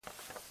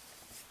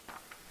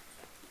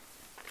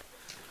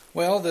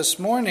Well, this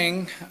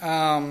morning,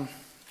 have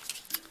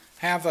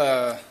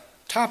a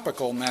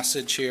topical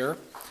message here,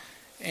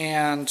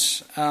 and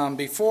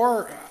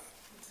before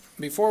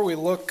we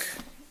look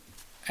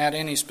at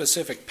any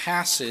specific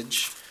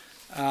passage,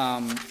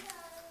 I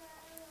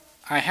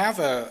have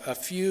a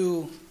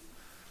few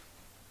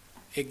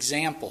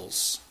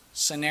examples,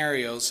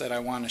 scenarios that I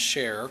want to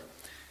share,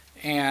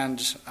 and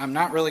I'm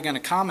not really going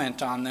to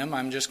comment on them.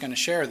 I'm just going to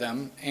share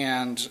them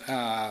and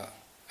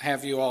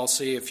have you all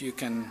see if you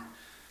can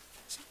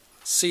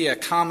see a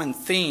common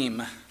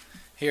theme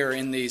here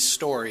in these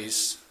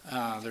stories.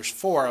 There's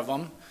 4 of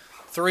them.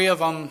 3 of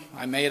them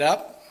I made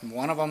up.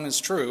 One of them is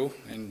true,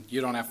 and you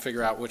don't have to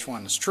figure out which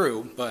one is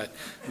true, but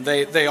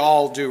they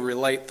all do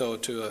relate, though,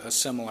 to a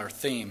similar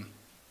theme.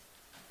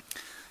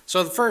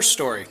 So the first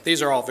story,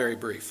 these are all very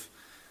brief.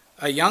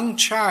 A young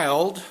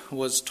child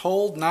was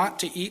told not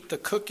to eat the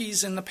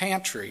cookies in the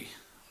pantry,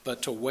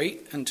 but to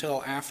wait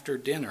until after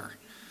dinner.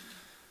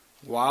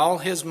 While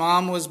his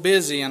mom was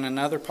busy in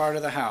another part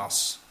of the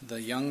house,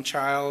 the young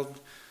child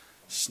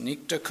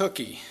sneaked a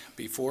cookie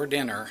before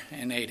dinner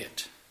and ate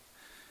it.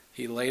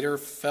 He later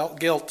felt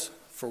guilt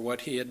for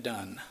what he had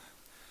done.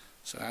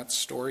 So that's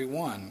story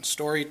 1.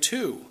 Story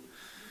 2.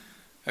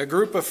 A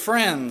group of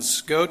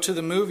friends go to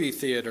the movie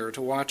theater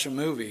to watch a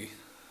movie.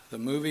 The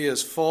movie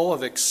is full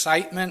of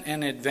excitement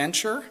and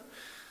adventure,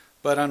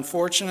 but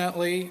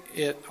unfortunately,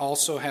 it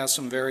also has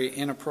some very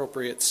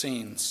inappropriate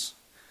scenes.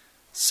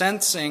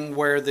 Sensing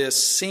where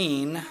this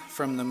scene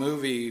from the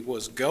movie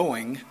was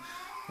going,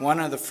 one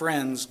of the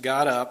friends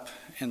got up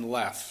and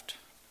left.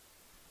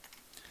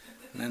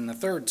 And then the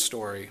third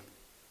story.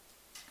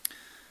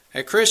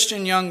 A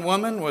Christian young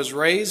woman was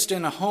raised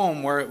in a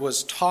home where it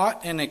was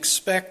taught and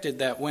expected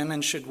that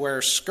women should wear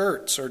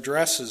skirts or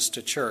dresses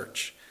to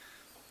church.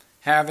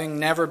 Having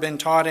never been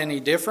taught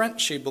any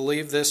different, she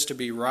believed this to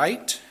be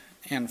right,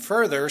 and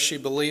further, she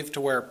believed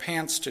to wear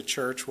pants to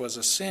church was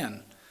a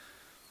sin.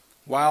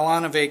 While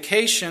on a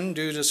vacation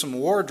due to some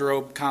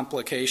wardrobe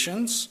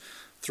complications,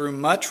 through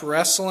much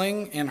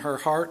wrestling in her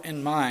heart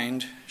and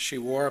mind, she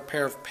wore a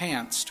pair of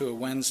pants to a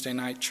Wednesday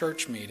night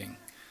church meeting.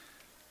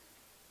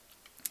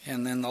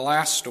 And then the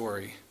last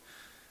story.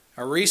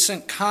 A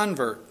recent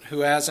convert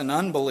who, as an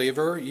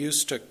unbeliever,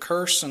 used to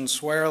curse and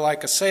swear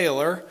like a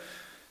sailor,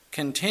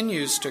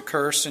 continues to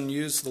curse and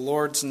use the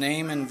Lord's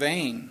name in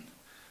vain.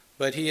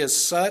 But he is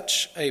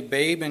such a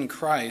babe in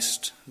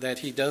Christ that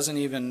he doesn't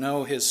even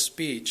know his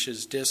speech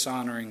is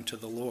dishonoring to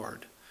the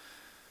Lord.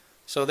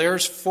 So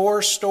there's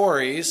 4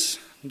 stories.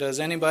 Does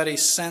anybody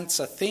sense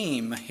a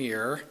theme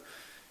here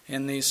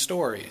in these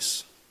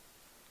stories?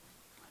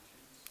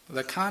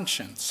 The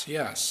conscience,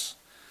 yes.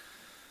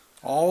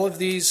 All of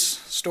these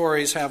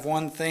stories have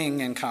one thing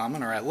in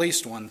common, or at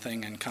least one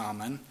thing in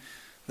common.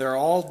 They're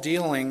all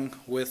dealing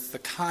with the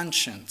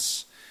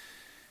conscience.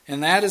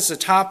 And that is the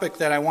topic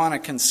that I want to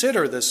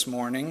consider this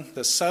morning,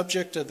 the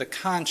subject of the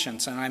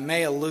conscience. And I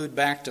may allude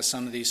back to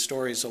some of these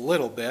stories a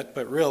little bit,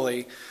 but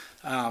really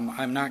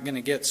I'm not going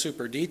to get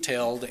super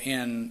detailed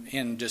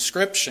in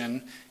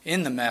description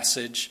in the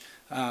message.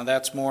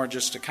 That's more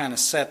just to kind of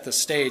set the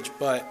stage.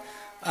 But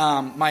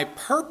my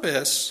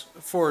purpose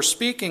for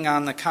speaking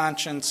on the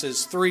conscience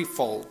is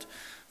threefold.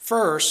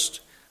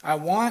 First, I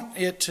want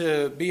it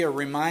to be a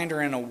reminder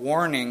and a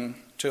warning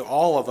to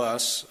all of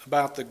us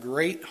about the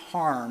great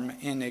harm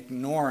in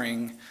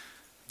ignoring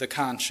the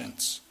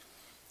conscience.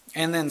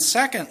 And then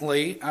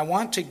secondly, I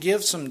want to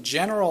give some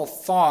general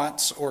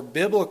thoughts or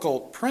biblical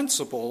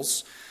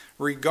principles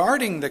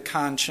regarding the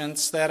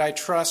conscience that I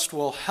trust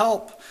will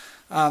help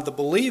the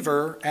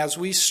believer as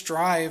we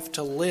strive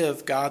to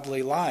live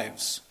godly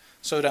lives.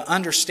 So to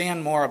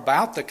understand more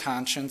about the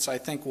conscience, I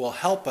think will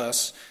help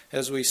us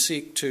as we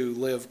seek to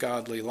live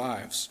godly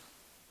lives.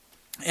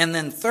 And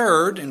then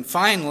third, and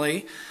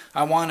finally,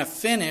 I want to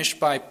finish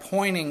by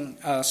pointing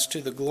us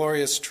to the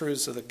glorious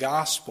truths of the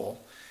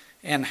gospel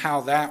and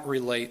how that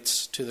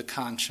relates to the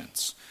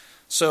conscience.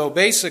 So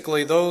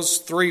basically, those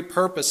 3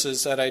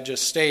 purposes that I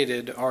just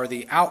stated are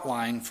the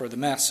outline for the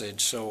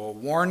message. So a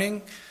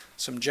warning,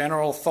 some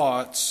general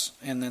thoughts,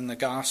 and then the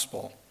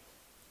gospel.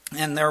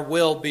 And there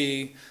will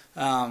be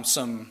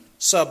some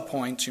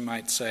subpoints, you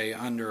might say,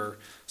 under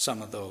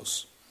some of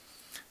those.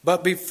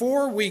 But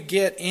before we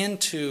get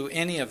into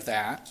any of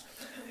that,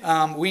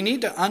 we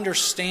need to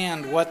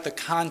understand what the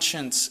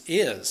conscience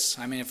is.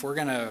 I mean, if we're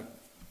going to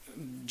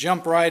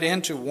jump right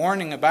into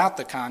warning about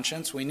the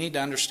conscience, we need to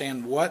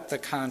understand what the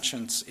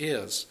conscience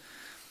is.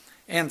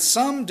 And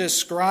some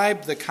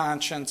describe the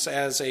conscience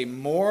as a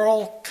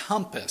moral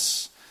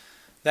compass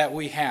that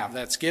we have,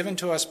 that's given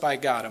to us by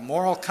God, a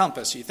moral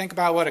compass. You think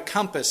about what a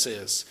compass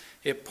is.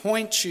 It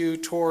points you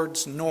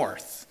towards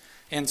north.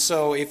 And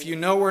so if you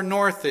know where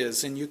north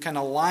is and you can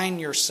align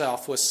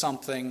yourself with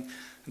something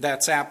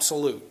that's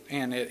absolute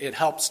and it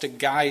helps to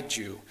guide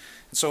you.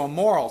 So a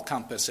moral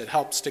compass, it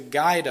helps to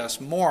guide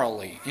us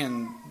morally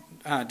in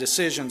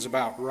decisions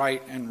about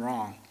right and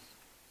wrong.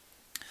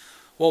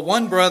 Well,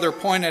 one brother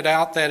pointed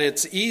out that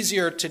it's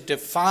easier to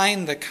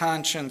define the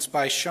conscience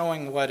by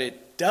showing what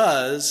it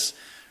does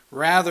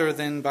rather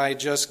than by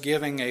just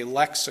giving a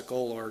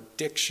lexical or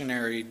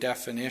dictionary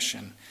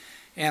definition.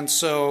 And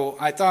so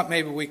I thought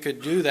maybe we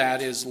could do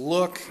that, is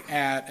look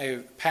at a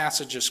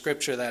passage of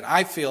Scripture that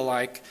I feel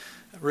like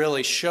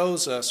really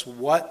shows us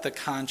what the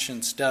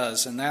conscience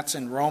does, and that's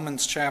in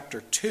Romans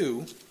chapter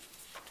 2.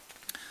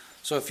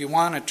 So if you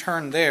want to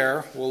turn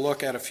there, we'll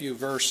look at a few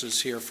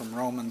verses here from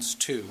Romans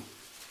 2.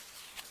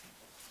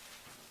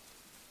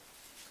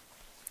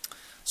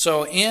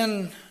 So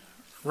in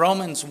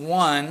Romans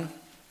 1,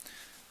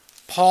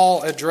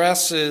 Paul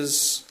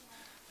addresses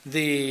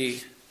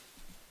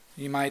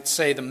you might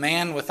say, the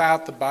man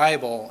without the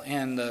Bible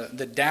and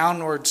the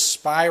downward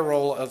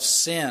spiral of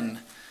sin.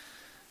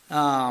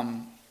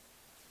 And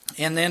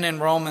then in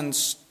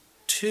Romans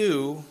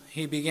 2,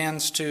 he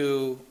begins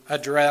to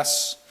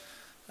address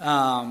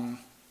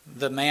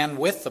the man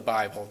with the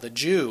Bible, the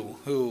Jew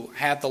who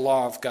had the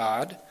law of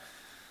God.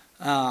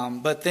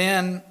 But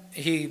then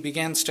he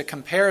begins to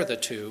compare the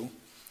two.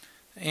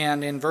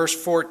 And in verse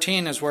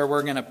 14 is where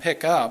we're going to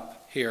pick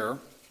up here.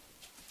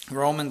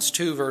 Romans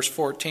 2, verse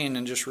 14,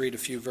 and just read a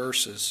few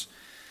verses.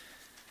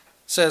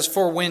 It says,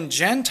 "For when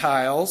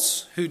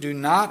Gentiles who do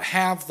not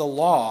have the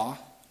law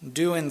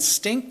do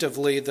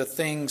instinctively the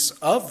things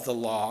of the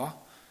law,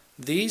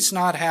 these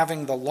not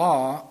having the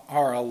law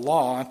are a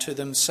law to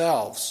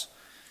themselves,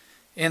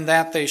 in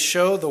that they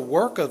show the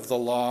work of the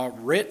law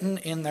written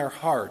in their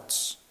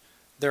hearts,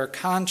 their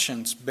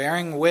conscience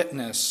bearing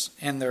witness,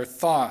 and their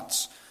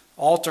thoughts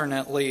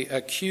alternately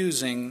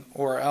accusing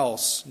or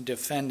else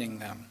defending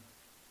them."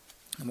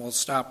 And we'll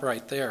stop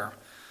right there.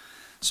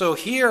 So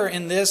here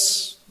in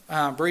this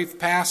brief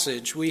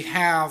passage, we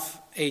have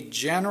a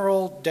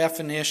general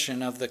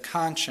definition of the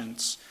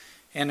conscience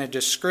and a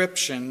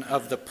description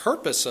of the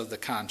purpose of the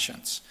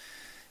conscience.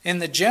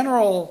 And the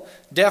general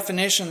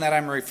definition that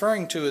I'm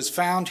referring to is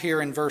found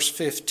here in verse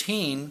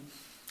 15,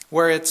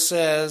 where it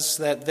says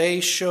that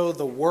they show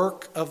the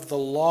work of the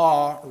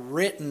law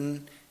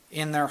written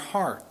in their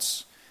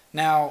hearts.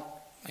 Now,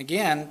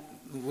 again,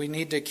 we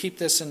need to keep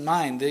this in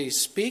mind. He's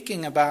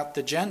speaking about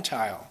the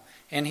Gentile,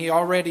 and he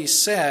already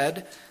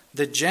said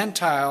the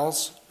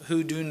Gentiles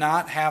who do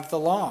not have the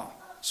law.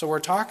 So we're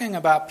talking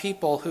about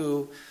people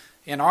who,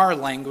 in our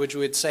language,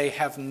 would say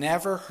have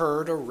never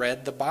heard or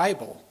read the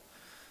Bible.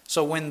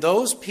 So when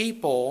those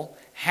people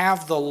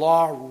have the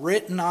law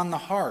written on the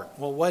heart,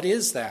 well, what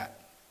is that?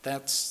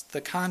 That's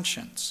the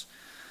conscience.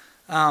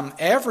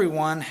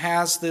 Everyone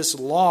has this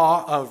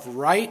law of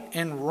right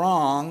and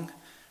wrong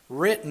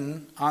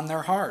written on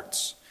their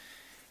hearts.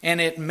 And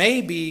it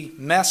may be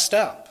messed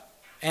up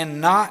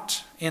and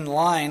not in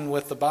line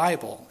with the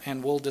Bible,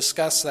 and we'll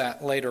discuss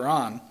that later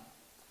on.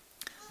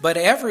 But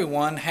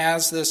everyone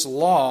has this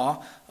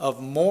law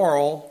of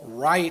moral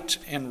right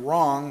and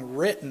wrong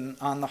written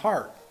on the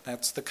heart.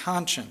 That's the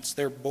conscience.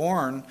 They're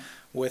born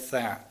with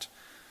that.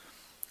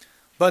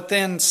 But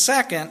then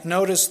second,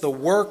 notice the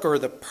work or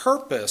the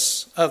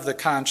purpose of the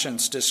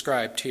conscience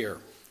described here.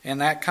 And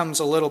that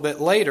comes a little bit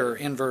later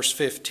in verse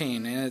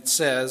 15. And it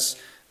says,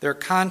 their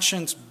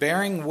conscience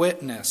bearing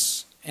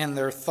witness and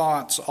their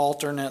thoughts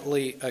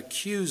alternately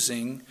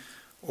accusing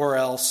or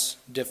else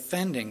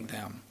defending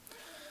them.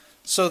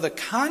 So the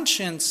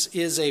conscience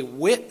is a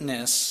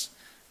witness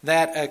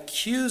that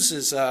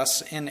accuses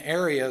us in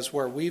areas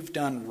where we've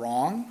done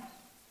wrong,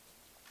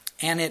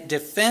 and it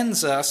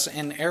defends us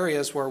in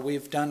areas where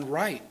we've done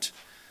right.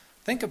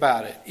 Think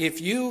about it. If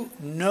you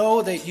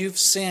know that you've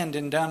sinned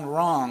and done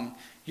wrong,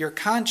 your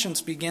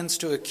conscience begins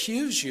to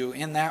accuse you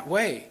in that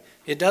way.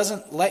 It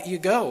doesn't let you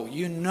go.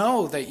 You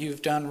know that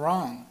you've done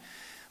wrong.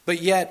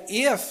 But yet,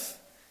 if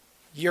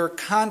your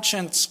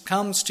conscience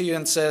comes to you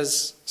and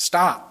says,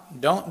 stop,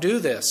 don't do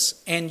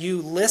this, and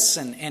you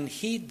listen and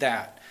heed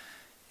that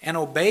and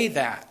obey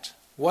that,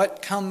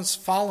 what comes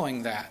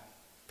following that?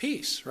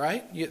 Peace,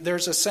 right?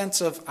 There's a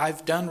sense of,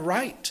 I've done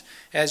right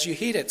as you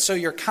heed it. So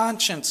your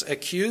conscience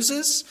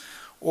accuses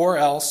or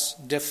else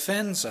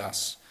defends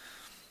us.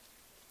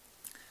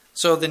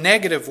 So the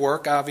negative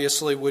work,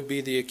 obviously, would be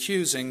the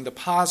accusing. The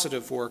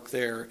positive work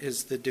there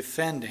is the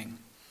defending.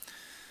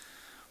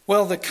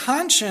 Well, the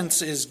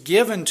conscience is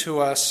given to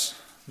us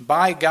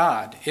by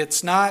God.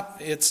 It's not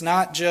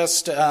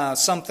just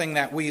something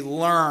that we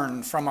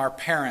learn from our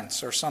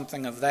parents or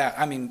something of that.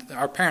 I mean,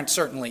 our parents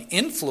certainly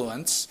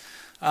influence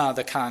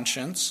the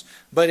conscience,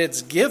 but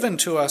it's given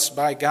to us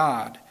by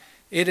God.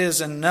 It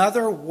is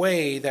another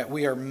way that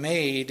we are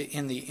made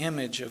in the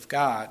image of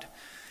God.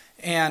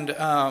 And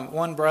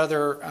one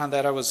brother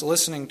that I was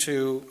listening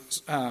to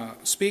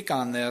speak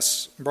on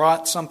this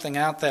brought something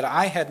out that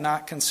I had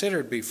not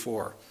considered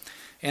before.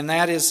 And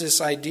that is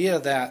this idea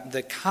that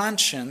the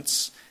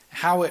conscience,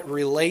 how it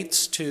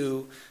relates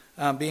to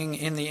being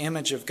in the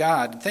image of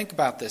God. Think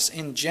about this.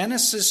 In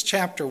Genesis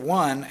chapter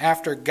 1,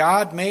 after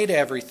God made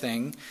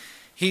everything,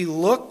 He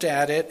looked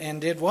at it and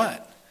did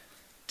what?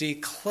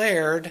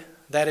 Declared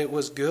that it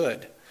was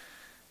good.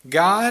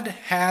 God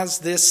has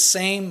this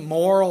same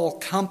moral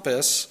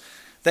compass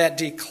that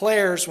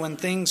declares when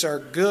things are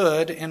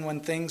good and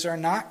when things are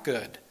not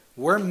good.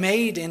 We're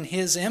made in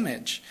His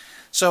image.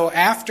 So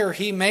after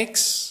He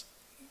makes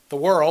the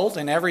world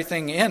and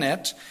everything in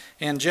it.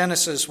 In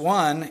Genesis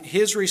 1,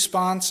 his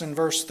response in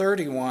verse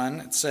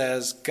 31, it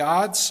says,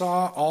 God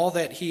saw all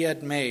that he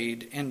had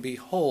made, and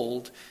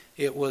behold,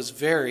 it was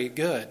very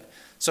good.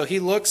 So he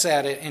looks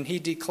at it and he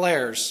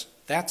declares,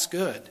 that's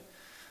good.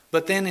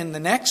 But then in the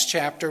next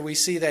chapter, we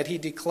see that he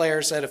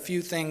declares that a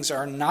few things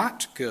are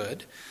not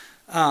good.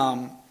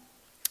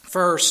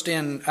 First,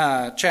 in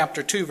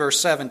chapter 2, verse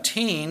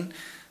 17,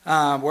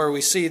 where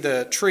we see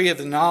the tree of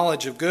the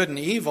knowledge of good and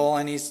evil,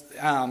 and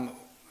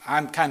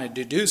I'm kind of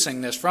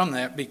deducing this from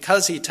that,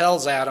 because he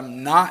tells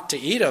Adam not to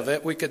eat of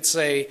it, we could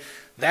say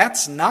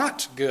that's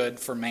not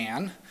good for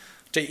man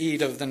to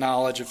eat of the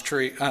knowledge of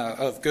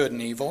good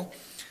and evil.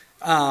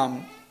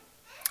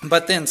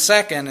 But then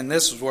second, and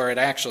this is where it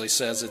actually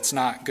says it's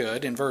not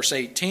good, in verse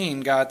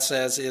 18, God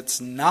says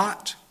it's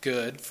not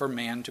good for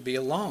man to be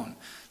alone.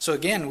 So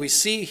again, we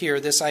see here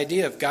this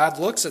idea of God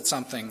looks at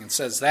something and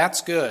says that's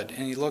good,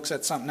 and he looks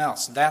at something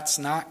else, that's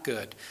not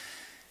good.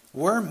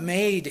 We're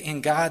made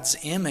in God's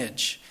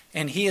image,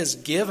 and he has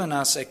given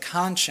us a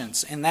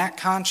conscience, and that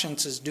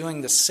conscience is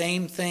doing the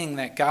same thing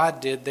that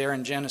God did there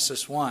in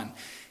Genesis 1.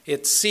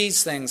 It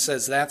sees things,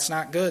 says that's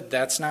not good,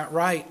 that's not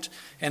right,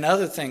 and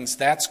other things,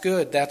 that's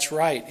good, that's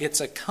right.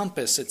 It's a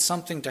compass, it's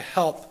something to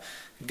help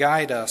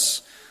guide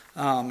us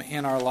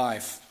in our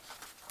life.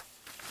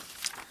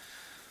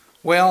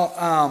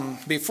 Well,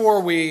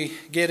 before we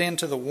get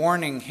into the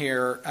warning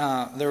here,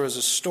 there was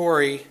a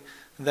story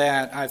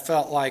that I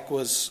felt like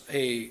was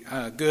a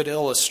good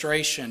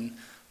illustration.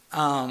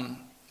 In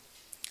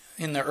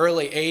the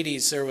early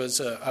 80s, there was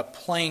a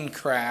plane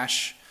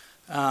crash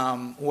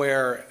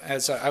where,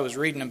 as I was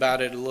reading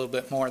about it a little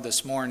bit more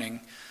this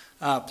morning,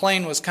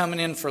 plane was coming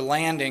in for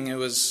landing. It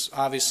was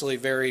obviously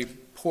very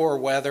poor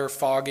weather,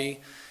 foggy,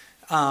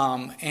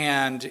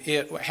 and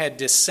it had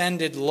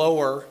descended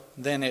lower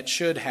than it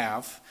should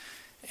have.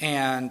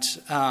 And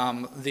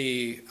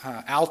the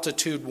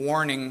altitude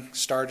warning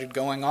started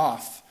going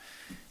off.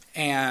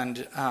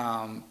 And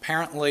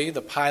apparently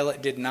the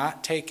pilot did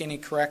not take any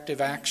corrective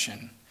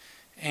action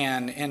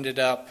and ended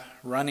up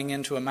running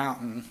into a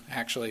mountain,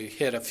 actually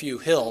hit a few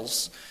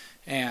hills,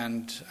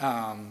 and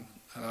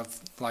of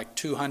like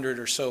 200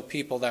 or so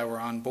people that were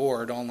on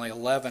board, only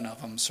 11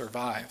 of them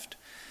survived.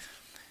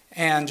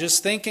 And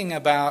just thinking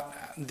about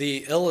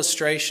the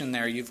illustration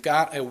there, you've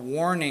got a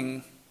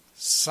warning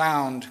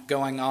sound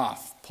going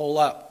off. Pull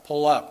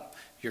up,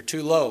 you're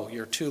too low,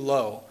 you're too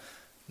low.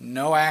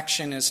 No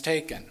action is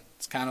taken.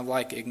 It's kind of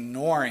like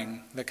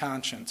ignoring the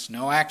conscience.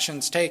 No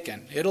action's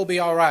taken. It'll be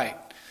all right.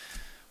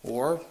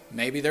 Or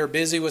maybe they're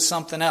busy with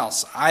something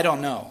else. I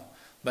don't know.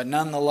 But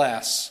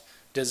nonetheless,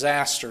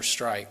 disaster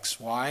strikes.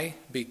 Why?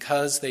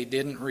 Because they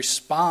didn't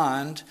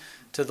respond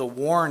to the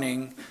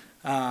warning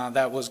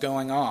that was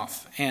going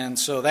off. And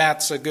so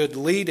that's a good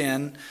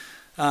lead-in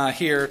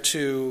here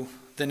to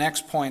the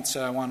next points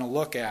that I want to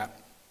look at.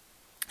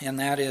 And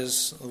that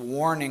is the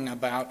warning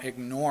about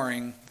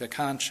ignoring the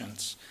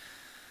conscience.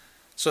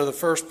 So the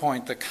first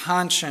point, the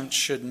conscience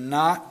should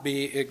not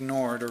be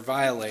ignored or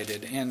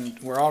violated. And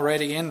we're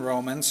already in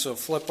Romans, so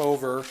flip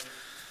over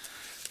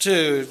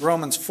to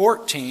Romans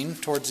 14,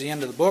 towards the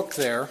end of the book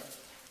there.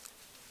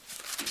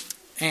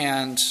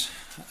 And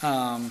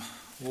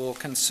we'll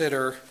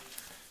consider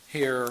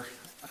here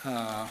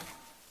a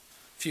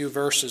few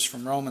verses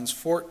from Romans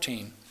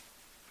 14.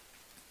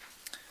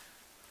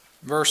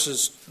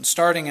 Verses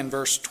starting in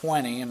verse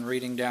 20 and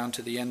reading down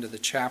to the end of the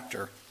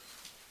chapter.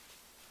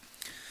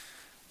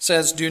 It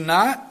says, do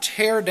not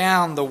tear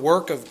down the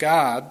work of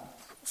God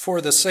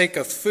for the sake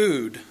of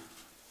food.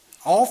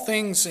 All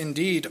things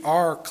indeed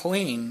are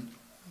clean,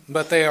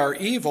 but they are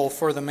evil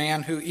for the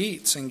man who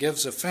eats and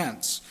gives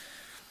offense.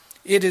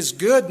 It is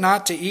good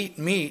not to eat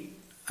meat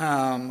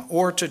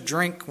or to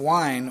drink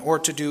wine or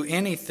to do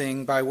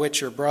anything by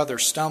which your brother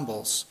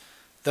stumbles.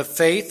 The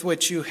faith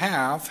which you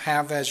have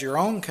as your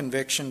own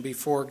conviction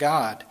before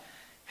God.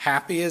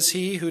 Happy is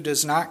he who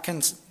does not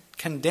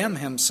condemn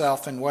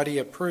himself in what he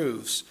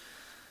approves.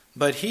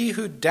 But he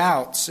who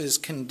doubts is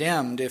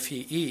condemned if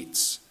he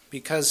eats,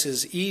 because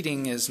his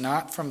eating is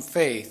not from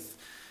faith,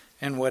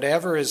 and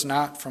whatever is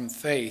not from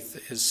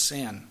faith is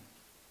sin.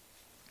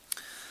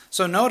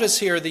 So notice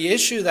here the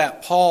issue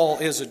that Paul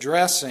is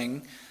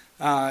addressing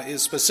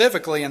is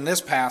specifically in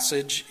this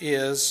passage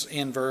is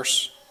in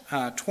verse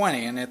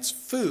 20, and it's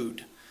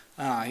food.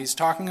 He's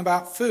talking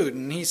about food,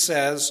 and he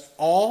says,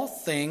 all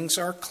things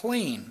are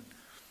clean.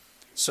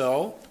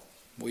 So,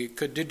 we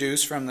could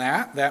deduce from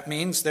that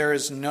means there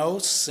is no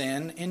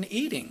sin in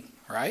eating,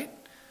 right?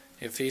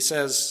 If he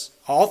says,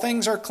 all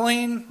things are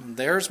clean,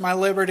 there's my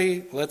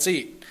liberty, let's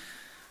eat.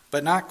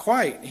 But not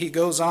quite. He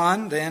goes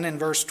on then in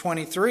verse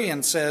 23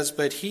 and says,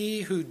 but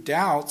he who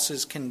doubts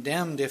is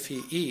condemned if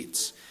he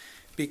eats,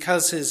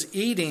 because his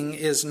eating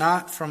is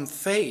not from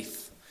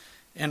faith,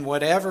 and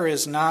whatever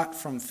is not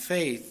from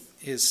faith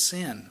is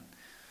sin.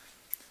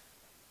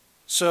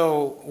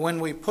 So when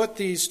we put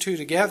these two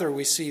together,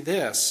 we see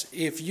this.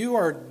 If you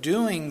are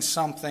doing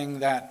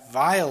something that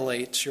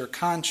violates your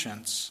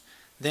conscience,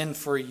 then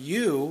for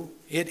you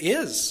it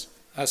is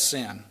a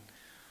sin.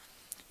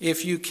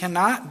 If you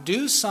cannot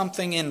do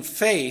something in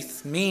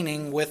faith,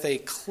 meaning with a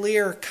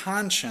clear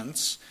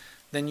conscience,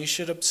 then you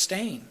should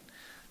abstain.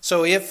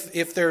 So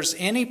if there's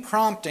any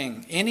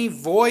prompting, any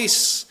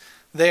voice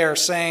there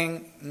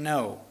saying,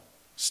 no,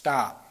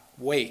 stop,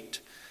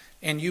 wait,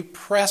 and you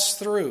press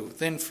through,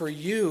 then for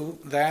you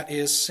that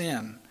is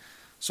sin.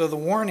 So the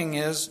warning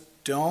is,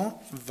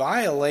 don't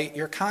violate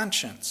your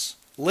conscience.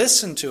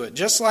 Listen to it,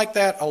 just like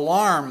that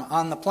alarm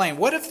on the plane.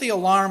 What if the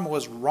alarm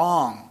was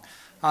wrong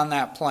on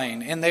that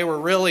plane and they were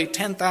really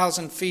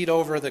 10,000 feet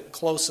over the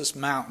closest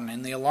mountain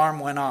and the alarm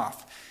went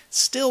off?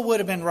 Still would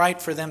have been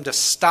right for them to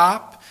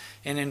stop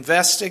and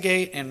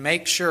investigate and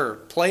make sure.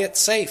 Play it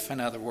safe, in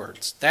other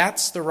words.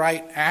 That's the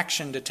right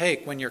action to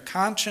take. When your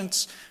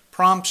conscience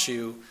prompts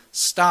you,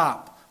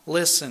 stop,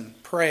 listen,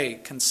 pray,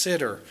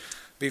 consider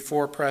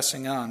before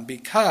pressing on.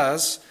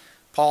 Because,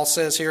 Paul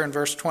says here in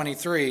verse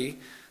 23,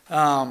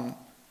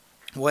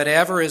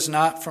 whatever is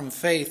not from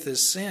faith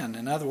is sin.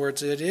 In other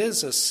words, it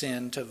is a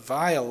sin to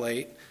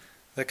violate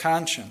the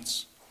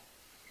conscience.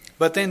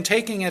 But then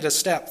taking it a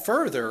step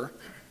further,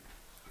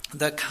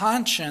 the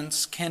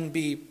conscience can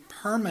be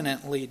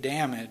permanently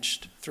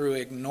damaged through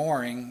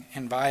ignoring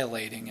and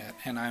violating it.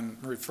 And I'm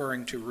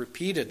referring to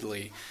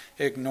repeatedly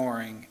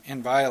ignoring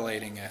and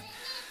violating it.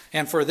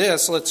 And for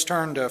this, let's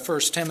turn to 1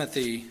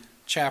 Timothy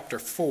chapter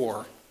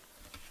 4.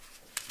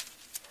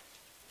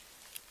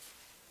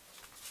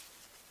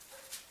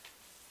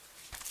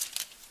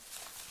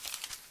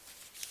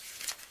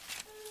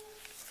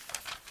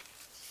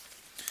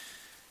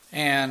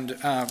 And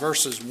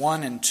verses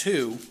 1 and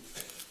 2.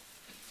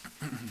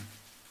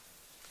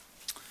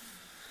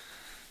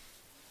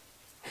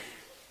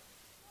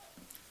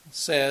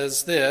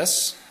 Says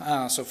this,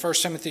 so 1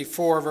 Timothy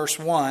 4 verse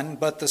 1,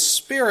 but the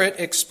Spirit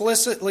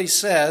explicitly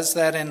says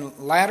that in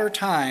latter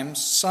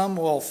times some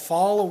will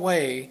fall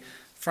away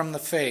from the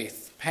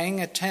faith, paying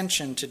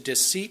attention to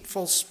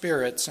deceitful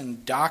spirits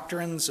and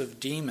doctrines of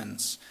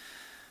demons,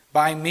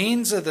 by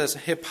means of the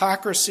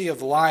hypocrisy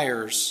of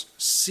liars,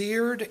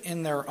 seared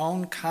in their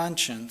own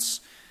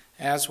conscience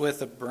as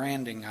with a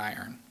branding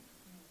iron.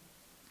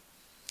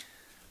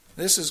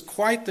 This is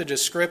quite the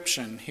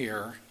description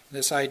here.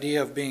 This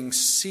idea of being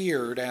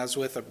seared as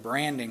with a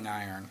branding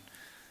iron.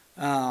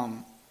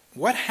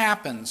 What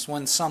happens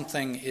when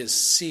something is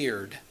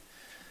seared?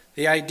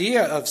 The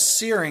idea of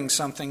searing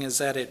something is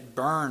that it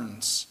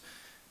burns.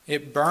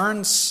 It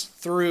burns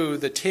through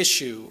the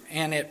tissue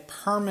and it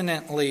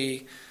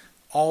permanently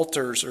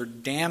alters or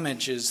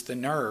damages the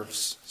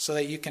nerves so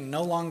that you can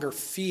no longer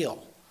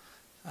feel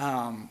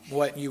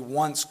what you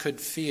once could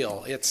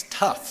feel. It's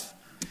tough.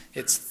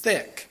 It's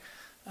thick.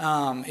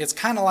 It's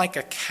kind of like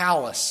a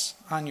callus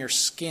on your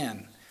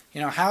skin.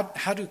 You know,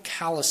 how do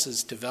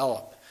calluses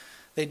develop?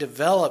 They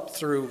develop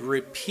through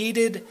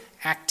repeated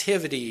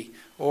activity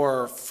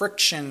or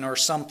friction or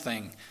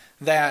something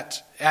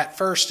that at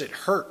first it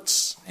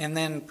hurts, and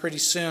then pretty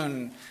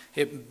soon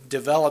it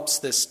develops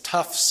this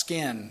tough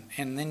skin,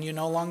 and then you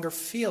no longer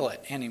feel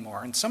it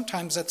anymore. And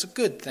sometimes that's a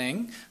good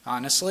thing,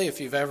 honestly. If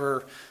you've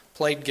ever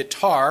played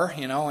guitar,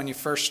 you know, when you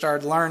first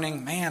started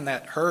learning, man,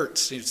 that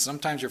hurts.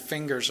 Sometimes your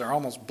fingers are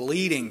almost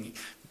bleeding,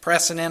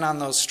 pressing in on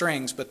those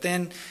strings, but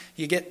then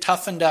you get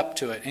toughened up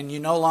to it and you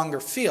no longer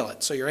feel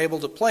it, so you're able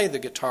to play the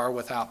guitar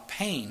without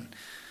pain.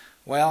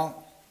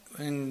 Well,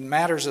 in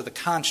matters of the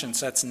conscience,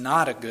 that's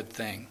not a good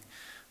thing.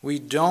 We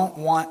don't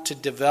want to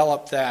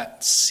develop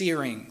that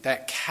searing,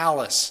 that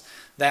callus,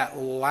 that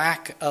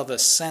lack of a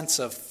sense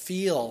of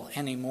feel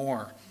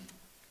anymore.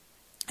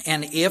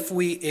 And if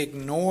we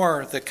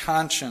ignore the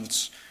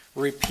conscience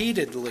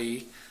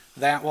repeatedly,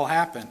 that will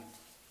happen.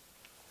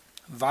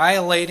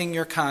 Violating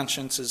your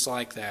conscience is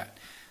like that.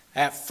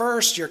 At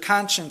first, your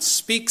conscience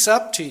speaks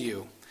up to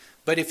you,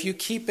 but if you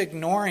keep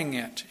ignoring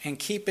it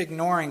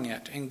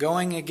and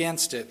going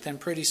against it, then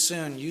pretty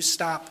soon you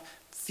stop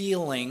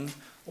feeling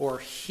or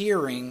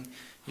hearing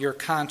your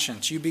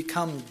conscience. You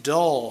become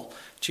dull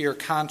to your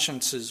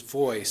conscience's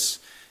voice,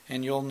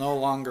 and you'll no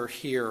longer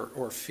hear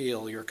or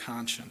feel your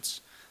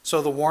conscience.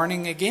 So the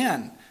warning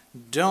again,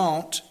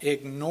 don't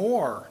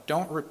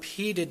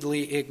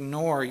repeatedly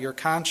ignore your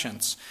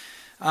conscience.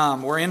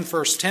 We're in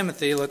 1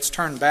 Timothy. Let's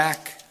turn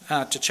back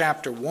to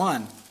chapter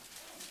 1.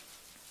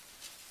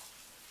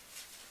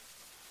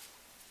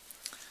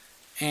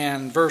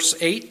 And verse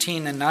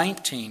 18 and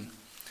 19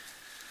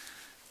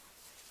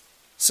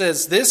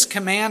 says, "This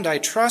command I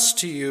trust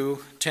to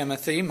you,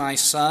 Timothy, my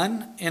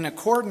son, in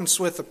accordance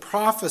with the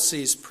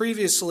prophecies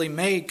previously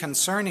made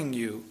concerning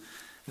you,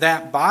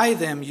 that by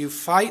them you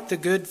fight the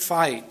good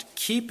fight,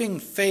 keeping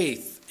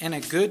faith and a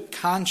good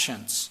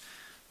conscience,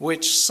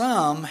 which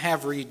some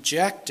have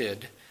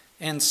rejected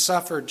and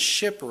suffered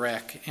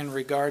shipwreck in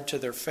regard to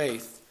their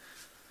faith."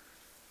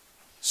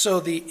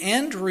 So the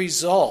end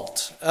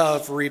result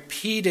of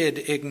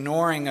repeated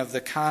ignoring of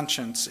the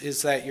conscience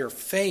is that your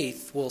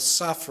faith will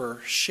suffer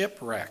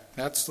shipwreck.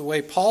 That's the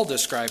way Paul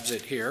describes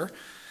it here. It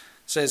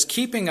says,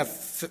 keeping a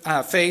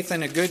faith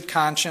and a good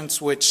conscience,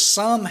 which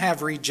some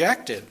have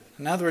rejected.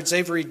 In other words,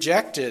 they've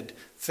rejected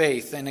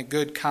faith and a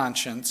good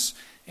conscience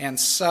and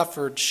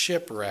suffered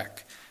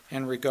shipwreck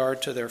in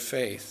regard to their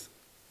faith.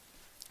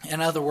 In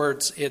other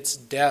words, it's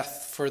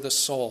death for the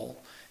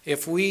soul.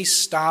 If we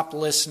stop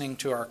listening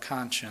to our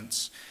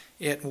conscience,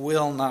 it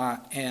will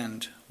not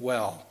end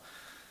well.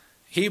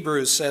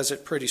 Hebrews says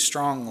it pretty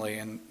strongly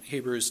in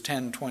Hebrews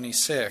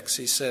 10:26.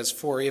 He says,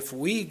 "For if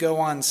we go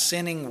on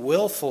sinning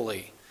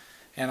willfully,"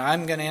 and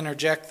I'm going to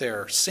interject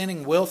there,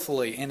 sinning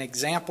willfully, an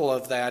example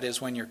of that is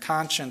when your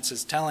conscience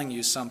is telling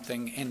you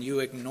something and you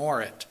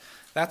ignore it.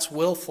 That's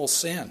willful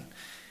sin.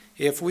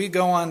 If we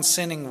go on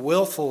sinning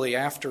willfully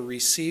after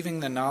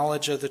receiving the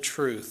knowledge of the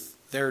truth,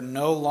 there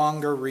no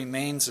longer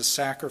remains a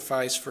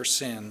sacrifice for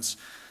sins,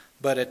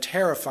 but a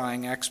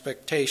terrifying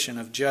expectation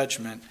of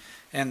judgment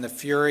and the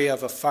fury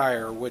of a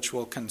fire which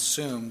will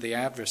consume the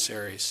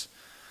adversaries.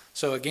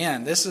 So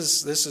again, this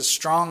is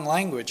strong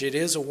language. It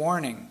is a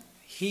warning.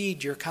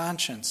 Heed your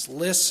conscience.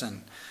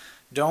 Listen.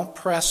 Don't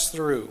press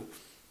through.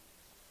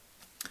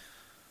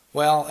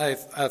 Well,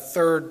 a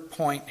third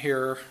point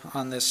here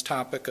on this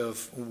topic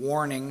of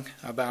warning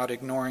about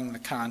ignoring the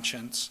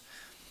conscience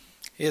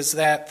is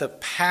that the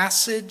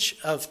passage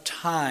of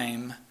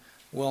time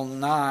will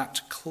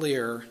not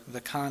clear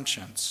the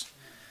conscience.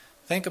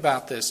 Think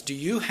about this. Do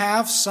you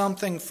have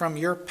something from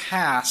your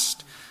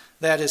past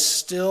that is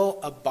still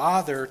a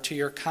bother to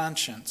your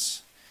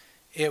conscience?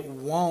 It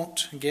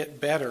won't get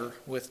better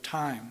with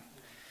time.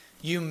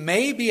 You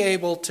may be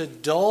able to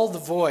dull the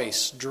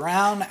voice,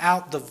 drown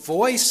out the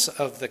voice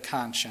of the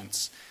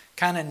conscience,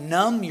 kind of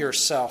numb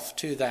yourself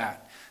to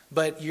that,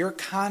 but your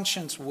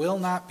conscience will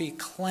not be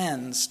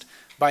cleansed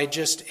by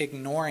just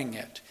ignoring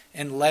it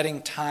and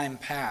letting time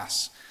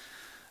pass.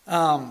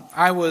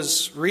 I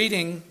was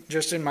reading,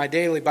 just in my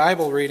daily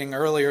Bible reading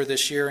earlier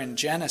this year in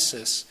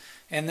Genesis,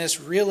 and this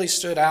really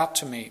stood out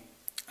to me.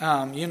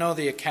 You know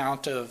the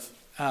account of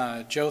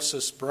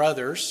Joseph's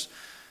brothers.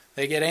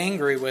 They get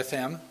angry with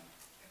him,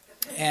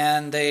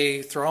 and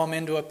they throw him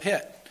into a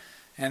pit.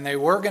 And they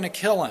were going to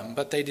kill him,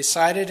 but they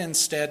decided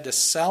instead to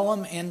sell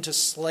him into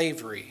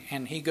slavery.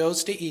 And he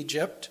goes to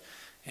Egypt,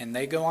 and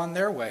they go on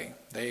their way.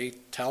 They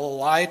tell a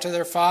lie to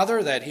their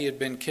father that he had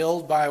been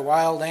killed by a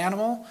wild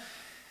animal.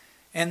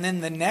 And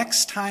then the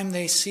next time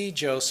they see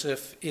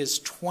Joseph is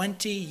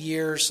 20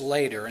 years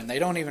later, and they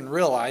don't even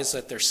realize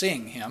that they're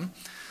seeing him.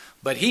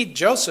 But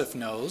Joseph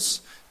knows.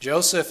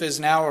 Joseph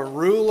is now a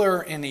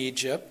ruler in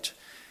Egypt,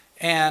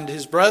 and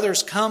his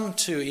brothers come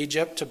to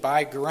Egypt to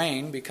buy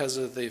grain because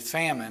of the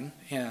famine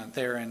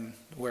there in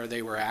where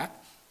they were at.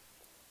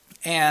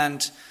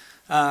 And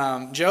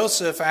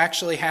Joseph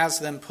actually has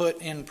them put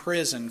in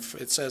prison,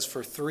 it says,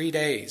 for 3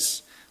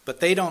 days. But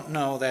they don't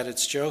know that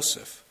it's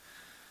Joseph.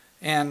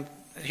 And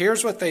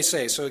here's what they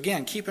say. So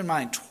again, keep in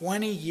mind,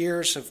 20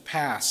 years have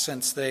passed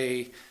since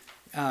they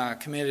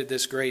committed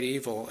this great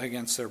evil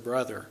against their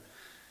brother.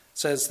 It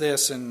says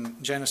this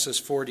in Genesis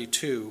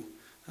 42.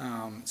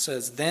 It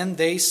says, "Then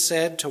they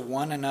said to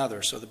one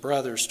another," so the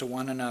brothers to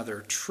one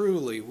another,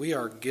 "Truly we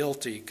are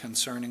guilty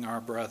concerning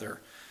our brother,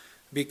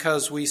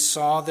 because we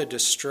saw the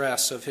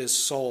distress of his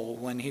soul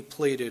when he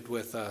pleaded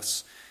with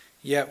us,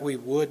 yet we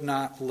would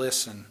not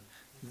listen.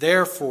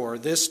 Therefore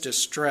this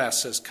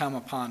distress has come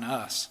upon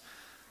us."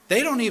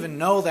 They don't even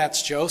know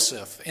that's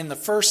Joseph. And the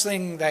first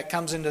thing that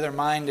comes into their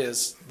mind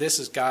is, this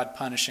is God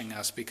punishing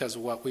us because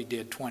of what we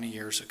did 20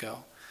 years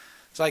ago.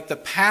 It's like the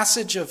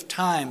passage of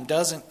time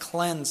doesn't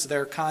cleanse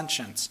their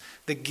conscience.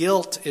 The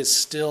guilt is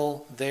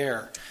still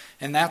there.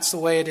 And that's the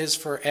way it is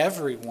for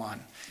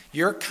everyone.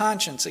 Your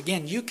conscience,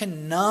 again, you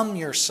can numb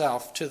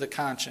yourself to the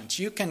conscience.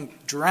 You can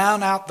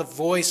drown out the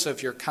voice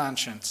of your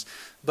conscience,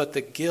 but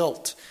the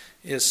guilt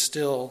is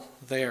still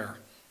there.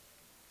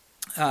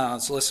 I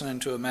was listening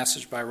to a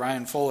message by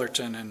Ryan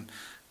Fullerton and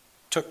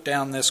took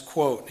down this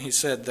quote. He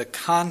said, "The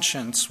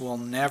conscience will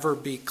never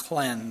be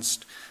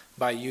cleansed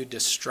by you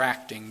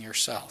distracting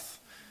yourself."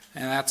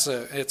 And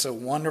it's a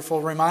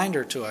wonderful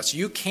reminder to us.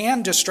 You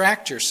can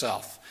distract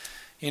yourself.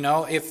 You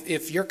know,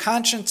 if your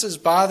conscience is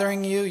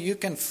bothering you, you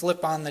can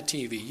flip on the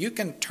TV. You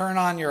can turn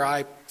on your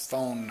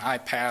iPhone,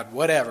 iPad,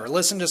 whatever.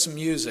 Listen to some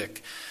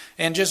music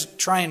and just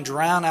try and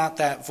drown out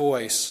that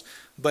voice.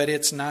 But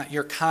it's not,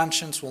 your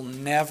conscience will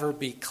never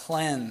be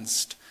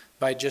cleansed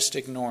by just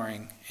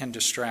ignoring and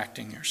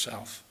distracting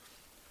yourself.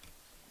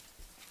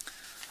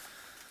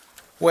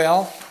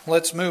 Well,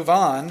 let's move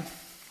on.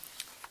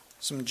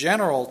 Some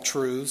general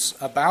truths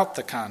about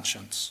the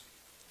conscience.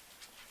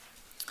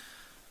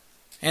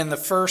 And the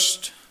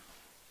first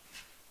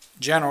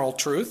general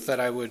truth that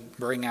I would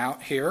bring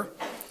out here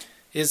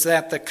is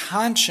that the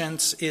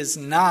conscience is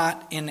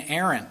not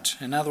inerrant.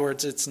 In other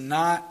words, it's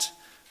not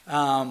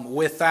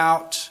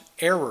without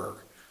error.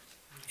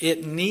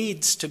 It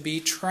needs to be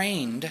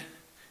trained,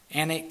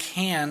 and it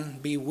can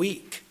be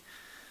weak.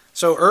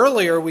 So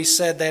earlier we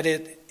said that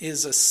it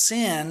is a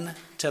sin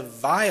to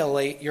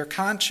violate your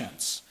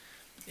conscience.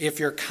 If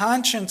your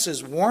conscience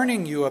is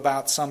warning you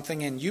about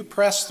something and you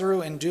press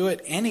through and do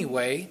it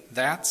anyway,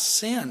 that's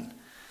sin.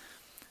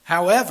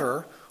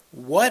 However,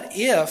 what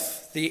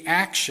if the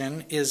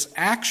action is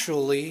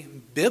actually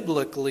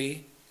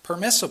biblically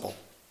permissible?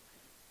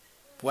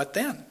 What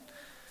then?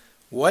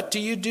 What do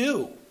you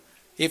do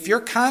If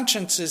your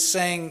conscience is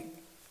saying,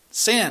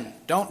 sin,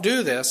 don't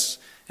do this,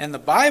 and the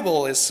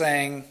Bible is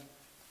saying,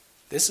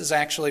 this is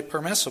actually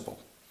permissible.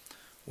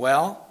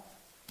 Well,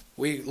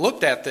 we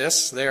looked at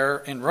this there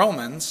in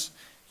Romans.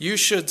 You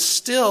should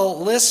still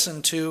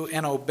listen to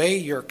and obey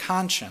your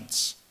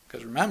conscience.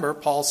 Because remember,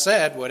 Paul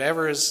said,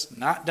 whatever is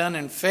not done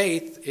in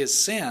faith is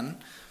sin.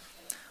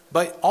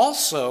 But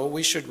also,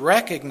 we should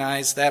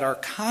recognize that our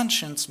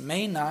conscience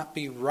may not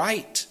be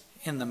right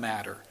in the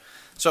matter.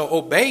 So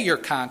obey your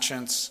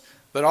conscience,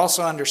 but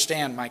also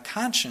understand my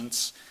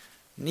conscience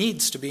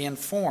needs to be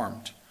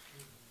informed.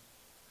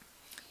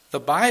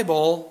 The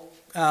Bible,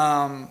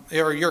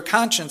 or your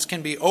conscience,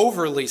 can be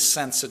overly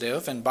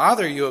sensitive and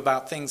bother you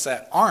about things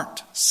that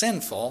aren't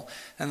sinful,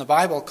 and the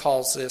Bible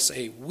calls this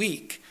a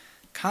weak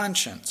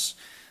conscience.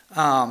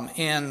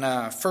 In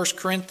 1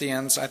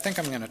 Corinthians, I think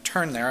I'm going to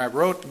turn there. I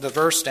wrote the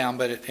verse down,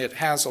 but it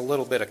has a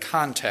little bit of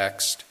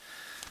context.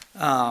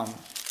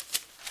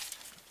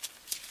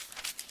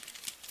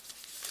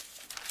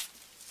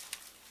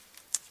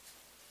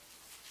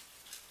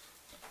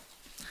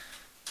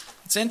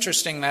 It's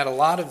interesting that a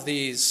lot of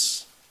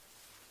these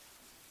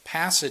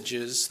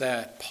passages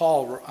that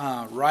Paul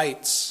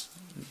writes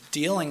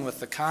dealing with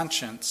the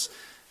conscience,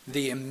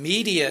 the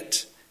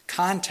immediate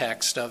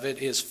context of it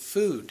is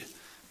food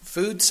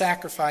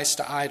sacrificed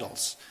to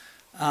idols.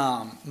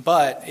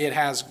 But it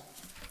has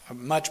a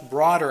much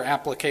broader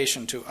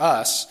application to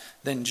us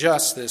than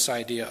just this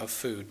idea of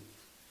food.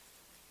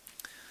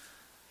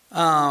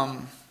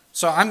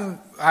 So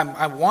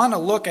I want to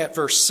look at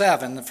verse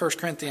 7, the 1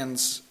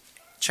 Corinthians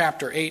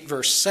chapter 8,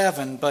 verse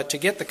 7, but to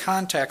get the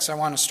context, I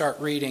want to start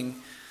reading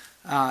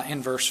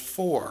in verse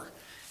 4.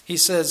 He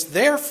says,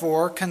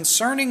 "Therefore,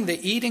 concerning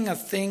the eating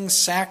of things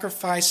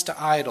sacrificed to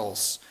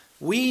idols,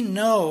 we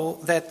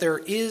know that there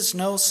is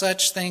no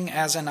such thing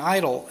as an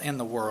idol in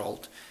the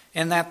world,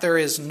 and that there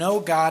is no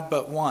God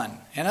but one."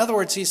 In other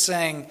words, he's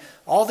saying,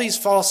 all these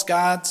false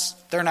gods,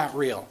 they're not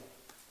real.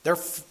 They're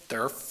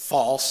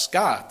false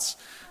gods.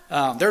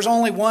 There's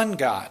only one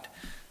God.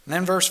 And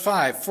then verse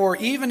 5, "For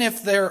even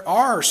if there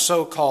are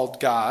so-called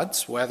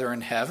gods, whether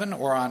in heaven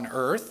or on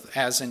earth,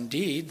 as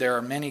indeed there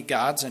are many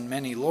gods and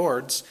many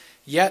lords,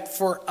 yet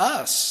for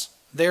us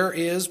there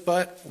is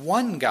but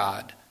one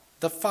God,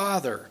 the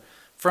Father,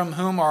 from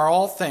whom are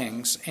all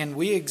things, and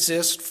we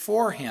exist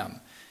for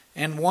him,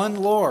 and one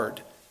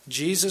Lord,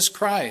 Jesus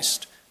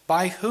Christ,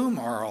 by whom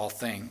are all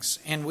things,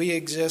 and we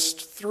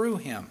exist through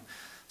him."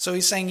 So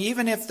he's saying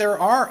even if there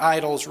are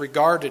idols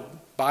regarded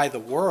by the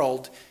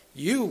world,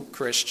 you,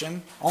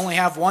 Christian, only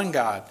have one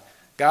God,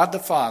 God the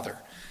Father.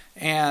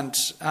 And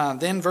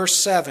then verse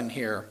 7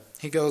 here,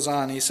 he goes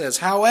on, he says,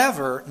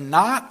 "However,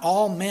 not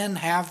all men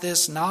have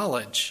this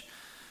knowledge,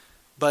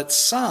 but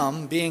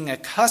some, being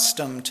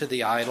accustomed to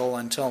the idol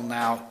until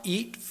now,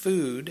 eat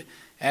food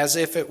as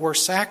if it were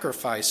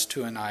sacrificed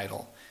to an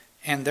idol,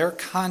 and their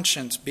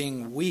conscience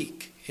being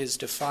weak is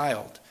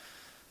defiled."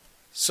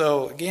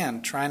 So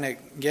again, trying to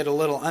get a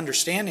little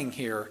understanding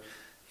here,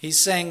 he's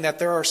saying that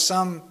there are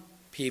some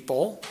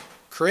people,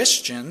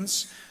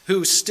 Christians,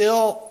 who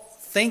still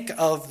think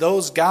of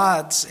those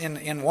gods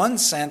in one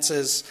sense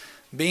as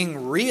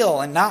being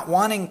real and not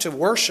wanting to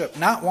worship,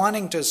 not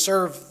wanting to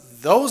serve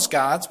those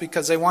gods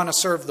because they want to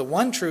serve the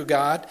one true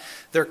God.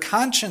 Their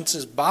conscience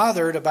is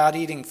bothered about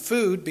eating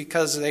food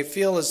because they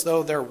feel as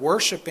though they're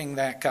worshiping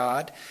that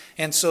God,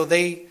 and so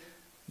they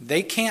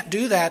can't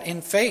do that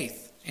in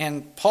faith.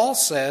 And Paul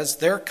says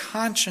their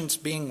conscience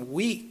being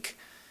weak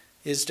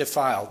is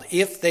defiled.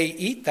 If they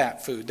eat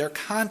that food, their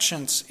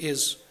conscience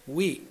is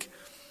weak.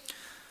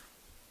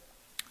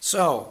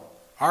 So,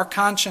 our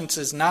conscience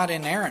is not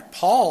inerrant.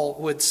 Paul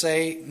would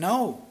say,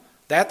 no,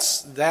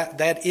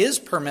 that is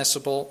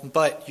permissible,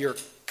 but your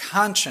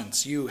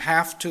conscience, you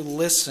have to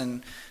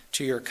listen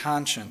to your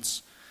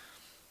conscience.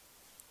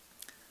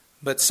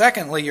 But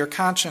secondly, your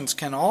conscience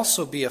can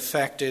also be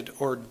affected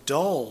or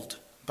dulled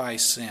by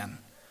sin.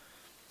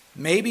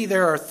 Maybe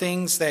there are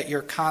things that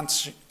your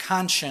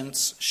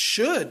conscience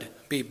should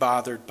be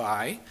bothered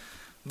by,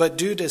 but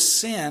due to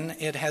sin,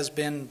 it has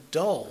been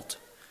dulled.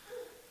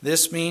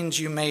 This means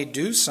you may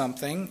do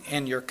something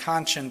and your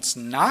conscience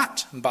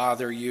not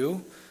bother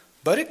you,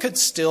 but it could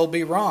still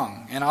be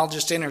wrong. And I'll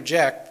just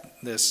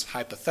interject this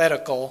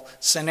hypothetical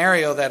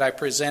scenario that I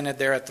presented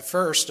there at the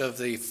first of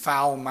the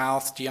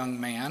foul-mouthed young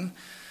man.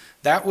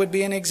 That would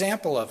be an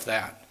example of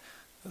that.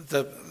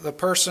 The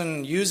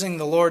person using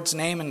the Lord's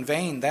name in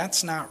vain,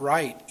 that's not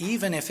right.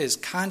 Even if his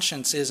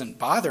conscience isn't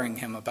bothering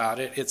him about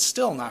it, it's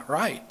still not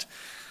right.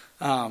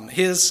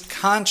 His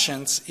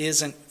conscience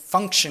isn't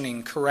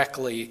functioning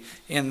correctly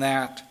in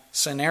that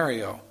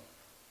scenario.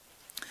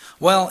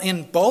 Well,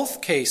 in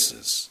both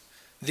cases,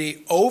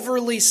 the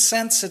overly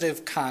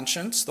sensitive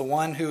conscience, the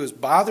one who is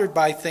bothered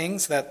by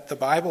things that the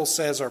Bible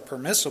says are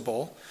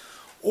permissible,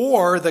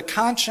 or the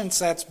conscience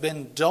that's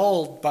been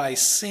dulled by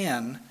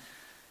sin,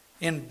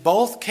 in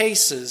both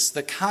cases,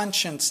 the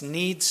conscience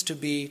needs to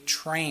be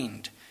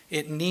trained.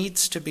 It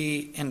needs to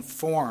be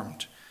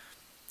informed.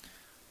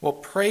 Well,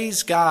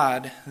 praise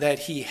God that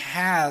He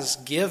has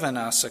given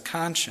us a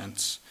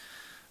conscience.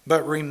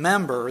 But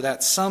remember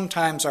that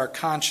sometimes our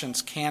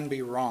conscience can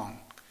be wrong.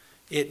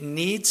 It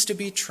needs to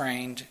be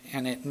trained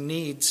and it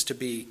needs to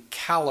be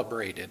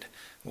calibrated.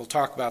 We'll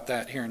talk about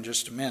that here in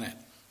just a minute.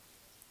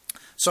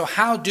 So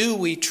how do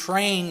we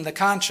train the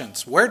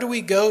conscience? Where do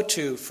we go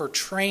to for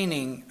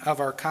training of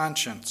our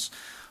conscience?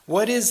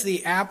 What is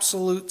the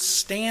absolute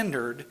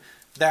standard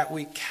that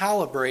we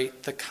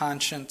calibrate the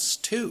conscience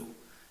to?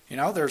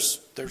 There's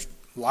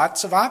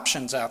lots of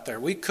options out there.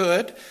 We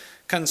could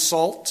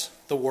consult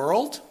the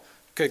world,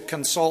 could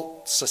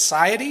consult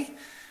society,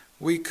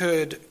 we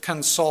could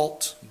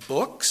consult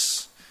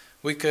books,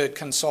 we could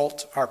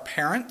consult our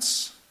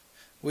parents,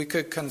 we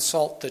could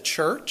consult the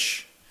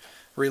church,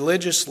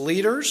 religious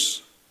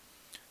leaders.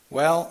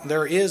 Well,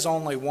 there is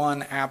only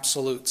one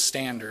absolute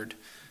standard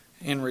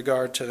in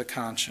regard to the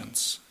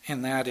conscience,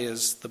 and that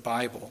is the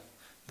Bible.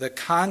 The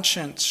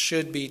conscience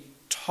should be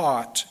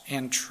taught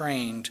and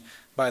trained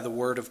by the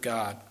Word of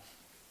God.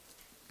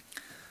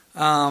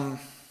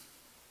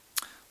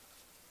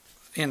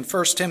 In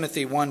 1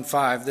 Timothy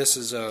 1:5, this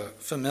is a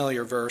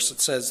familiar verse. It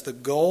says, "The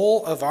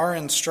goal of our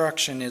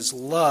instruction is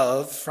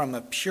love from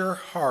a pure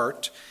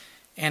heart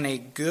and a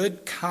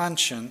good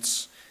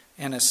conscience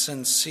and a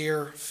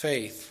sincere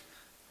faith."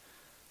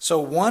 So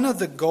one of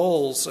the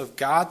goals of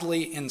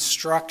godly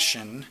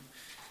instruction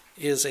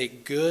is a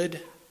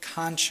good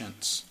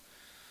conscience.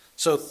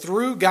 So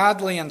through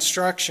godly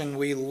instruction,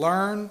 we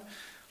learn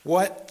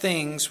what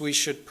things we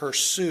should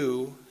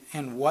pursue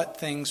and what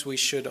things we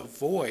should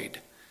avoid.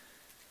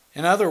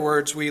 In other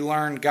words, we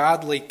learn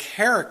godly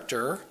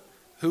character,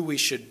 who we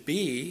should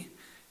be,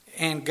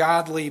 and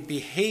godly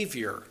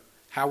behavior,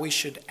 how we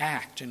should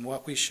act and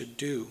what we should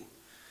do.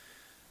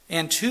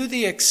 And to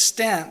the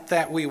extent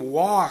that we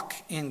walk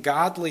in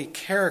godly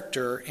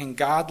character and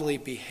godly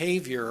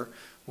behavior,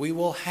 we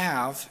will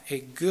have a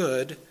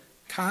good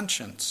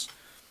conscience.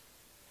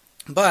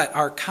 But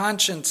our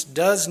conscience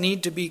does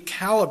need to be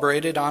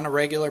calibrated on a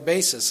regular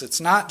basis.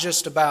 It's not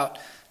just about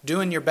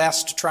doing your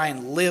best to try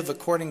and live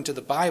according to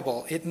the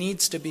Bible. It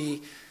needs to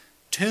be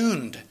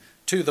tuned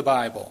to the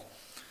Bible.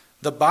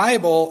 The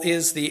Bible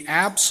is the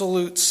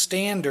absolute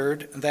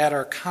standard that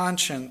our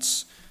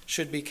conscience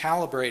should be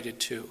calibrated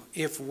to.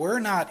 If we're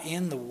not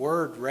in the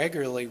Word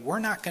regularly, we're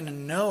not going to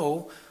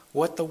know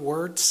what the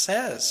Word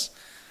says.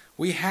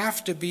 We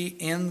have to be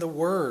in the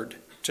Word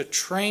to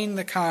train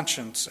the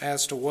conscience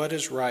as to what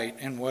is right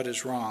and what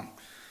is wrong.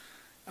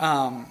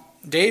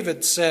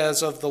 David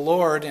says of the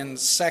Lord in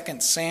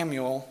 2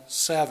 Samuel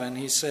 7,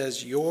 he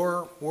says,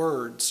 "Your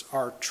words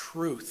are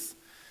truth."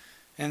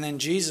 And then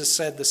Jesus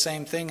said the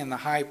same thing in the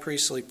high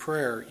priestly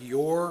prayer,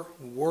 "Your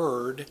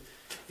word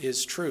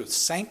is truth."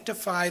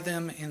 Sanctify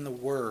them in the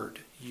word.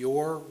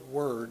 Your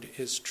word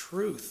is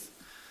truth.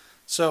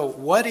 So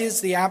what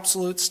is the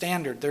absolute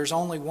standard? There's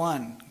only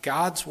one,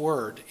 God's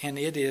word, and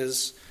it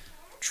is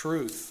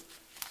truth.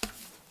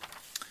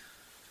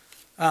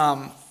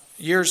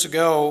 Years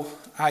ago,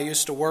 I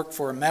used to work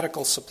for a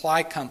medical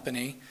supply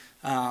company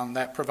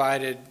that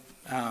provided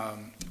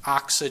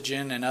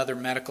oxygen and other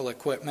medical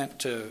equipment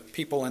to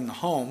people in the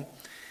home.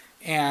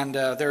 And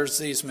there's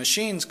these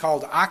machines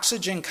called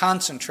oxygen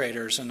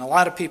concentrators, and a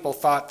lot of people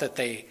thought that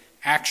they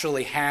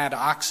actually had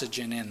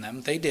oxygen in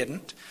them. They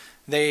didn't.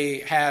 They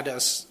had a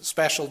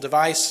special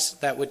device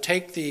that would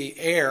take the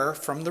air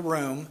from the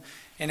room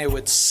and it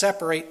would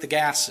separate the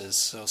gases.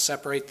 So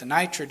separate the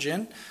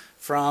nitrogen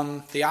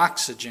from the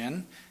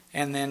oxygen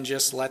and then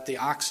just let the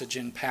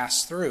oxygen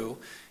pass through.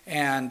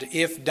 And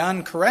if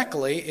done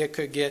correctly, it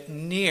could get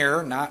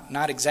near,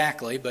 not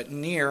exactly, but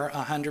near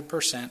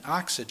 100%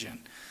 oxygen.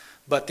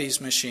 But these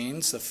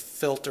machines, the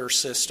filter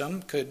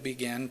system, could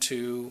begin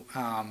to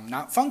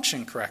not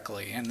function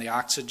correctly, and the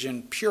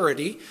oxygen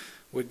purity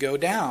would go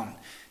down.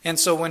 And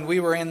so when we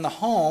were in the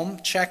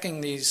home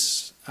checking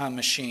these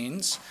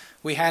machines,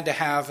 we had to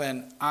have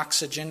an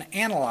oxygen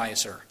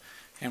analyzer.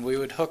 And we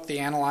would hook the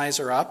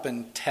analyzer up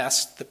and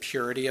test the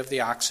purity of the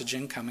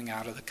oxygen coming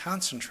out of the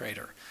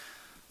concentrator.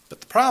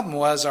 But the problem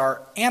was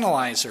our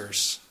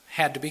analyzers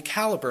had to be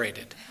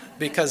calibrated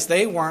because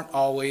they weren't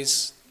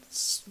always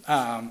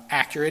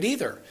accurate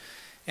either.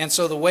 And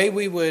so the way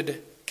we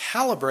would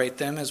calibrate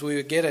them is we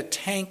would get a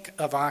tank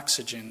of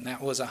oxygen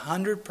that was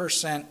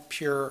 100%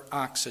 pure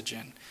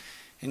oxygen.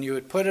 And you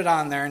would put it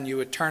on there and you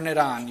would turn it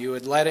on. You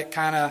would let it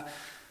kind of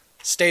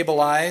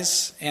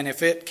stabilize, and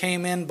if it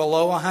came in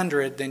below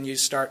 100, then you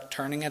start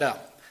turning it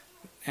up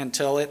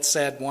until it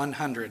said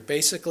 100.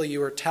 Basically,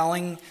 you were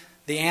telling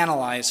the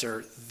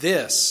analyzer,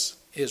 this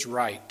is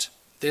right,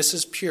 this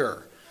is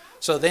pure.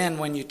 So then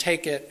when you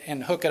take it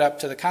and hook it up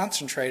to the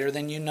concentrator,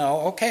 then you know,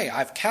 okay,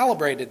 I've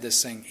calibrated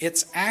this thing,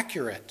 it's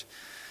accurate.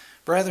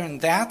 Brethren,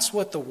 that's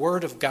what the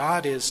Word of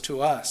God is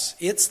to us.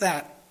 It's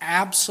that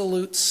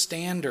absolute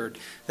standard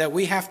that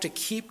we have to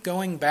keep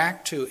going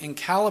back to and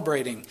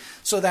calibrating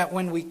so that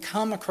when we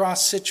come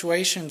across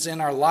situations in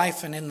our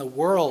life and in the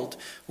world,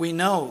 we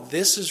know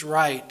this is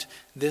right,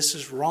 this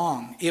is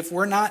wrong. If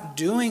we're not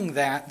doing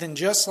that, then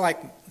just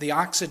like the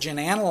oxygen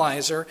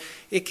analyzer,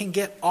 it can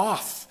get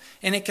off.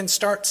 And it can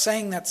start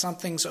saying that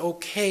something's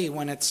okay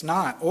when it's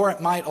not. Or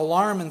it might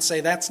alarm and say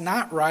that's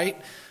not right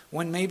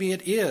when maybe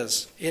it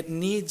is. It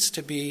needs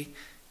to be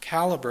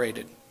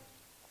calibrated.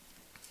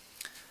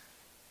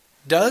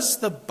 Does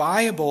the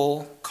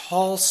Bible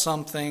call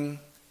something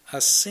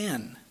a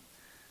sin?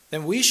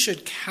 Then we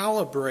should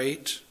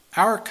calibrate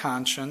our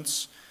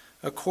conscience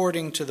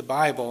according to the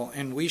Bible,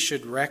 and we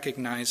should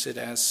recognize it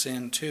as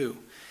sin too.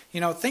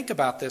 Think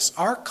about this.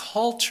 Our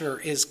culture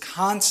is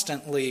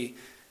constantly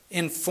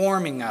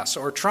informing us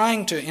or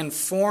trying to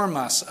inform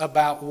us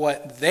about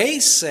what they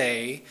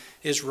say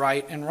is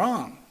right and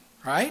wrong,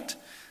 right?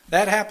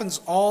 That happens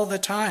all the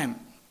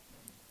time.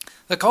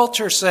 The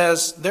culture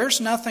says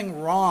there's nothing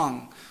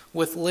wrong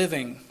with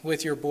living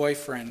with your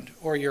boyfriend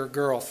or your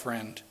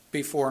girlfriend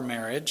before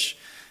marriage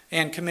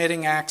and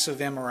committing acts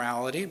of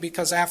immorality,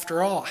 because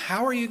after all,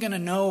 how are you going to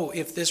know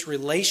if this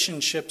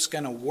relationship's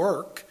going to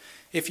work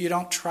if you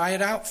don't try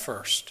it out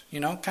first?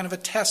 Kind of a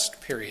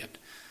test period.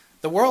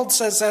 The world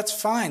says that's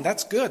fine,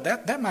 that's good,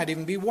 that might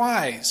even be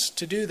wise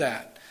to do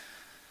that.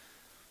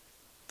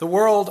 The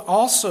world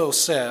also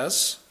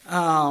says,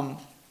 and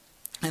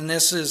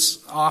this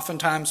is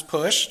oftentimes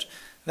pushed,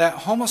 that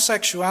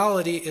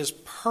homosexuality is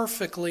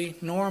perfectly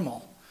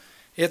normal.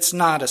 It's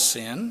not a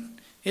sin,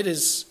 it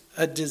is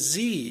a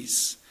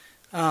disease.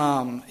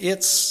 I'm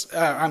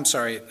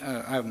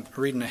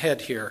reading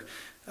ahead here.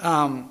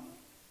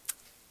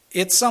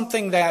 It's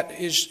something that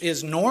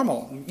is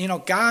normal.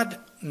 God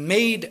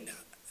made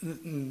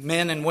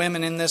men and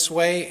women in this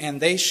way,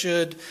 and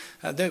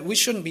we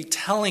shouldn't be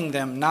telling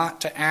them not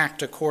to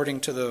act according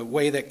to the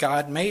way that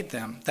God made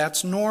them.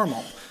 That's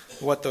normal,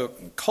 what the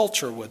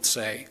culture would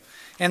say.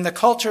 And the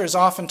culture is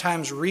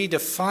oftentimes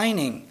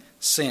redefining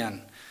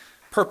sin.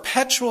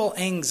 Perpetual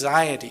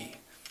anxiety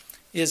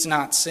is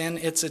not sin,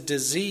 it's a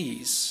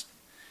disease.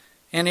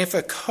 And if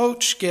a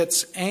coach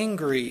gets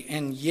angry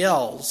and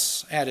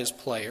yells at his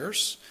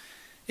players,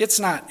 it's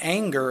not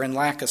anger and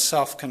lack of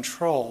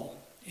self-control.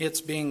 It's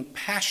being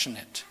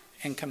passionate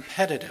and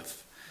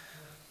competitive.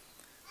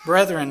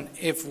 Brethren,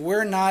 if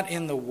we're not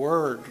in the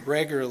Word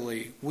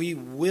regularly, we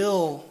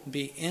will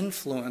be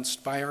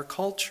influenced by our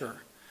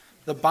culture.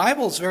 The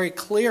Bible's very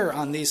clear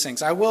on these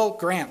things. I will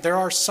grant there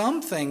are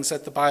some things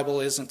that the Bible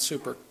isn't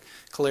super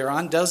clear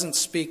on, doesn't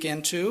speak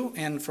into,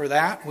 and for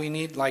that we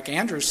need, like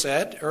Andrew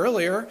said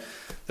earlier,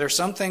 there's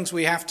some things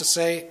we have to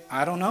say,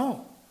 I don't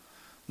know.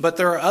 But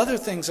there are other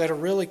things that are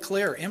really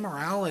clear.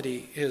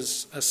 Immorality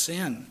is a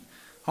sin.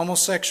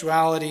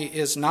 Homosexuality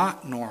is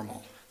not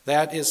normal.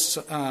 That is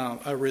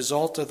a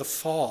result of the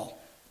fall.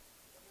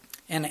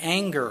 And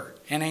anger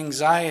and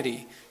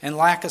anxiety and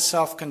lack of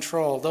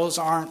self-control, those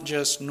aren't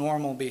just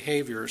normal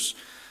behaviors.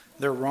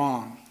 They're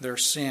wrong. They're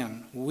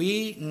sin.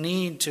 We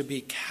need to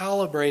be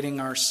calibrating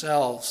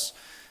ourselves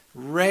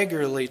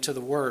regularly to the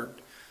Word.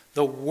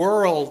 The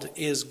world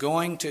is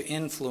going to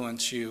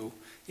influence you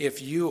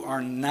if you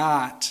are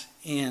not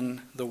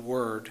in the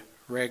Word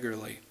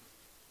regularly.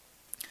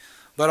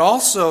 But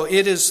also,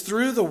 it is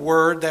through the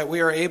Word that we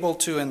are able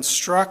to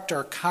instruct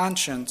our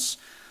conscience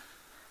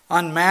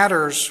on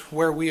matters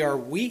where we are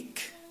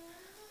weak.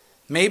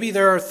 Maybe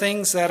there are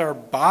things that are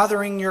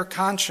bothering your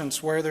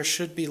conscience where there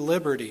should be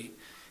liberty.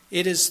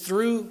 It is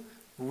through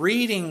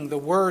reading the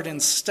Word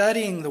and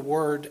studying the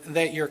Word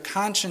that your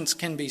conscience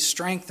can be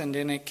strengthened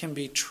and it can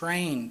be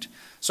trained.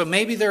 So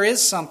maybe there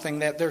is something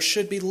that there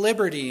should be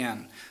liberty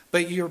in,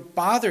 but you're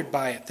bothered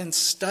by it. Then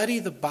study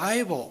the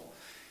Bible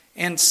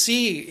and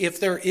see if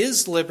there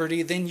is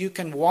liberty. Then you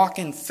can walk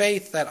in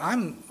faith that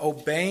I'm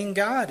obeying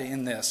God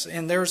in this,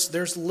 and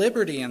there's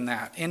liberty in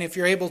that. And if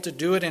you're able to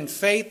do it in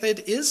faith,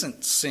 it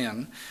isn't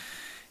sin.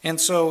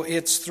 And so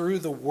it's through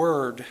the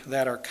Word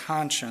that our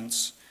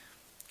conscience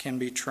can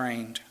be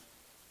trained.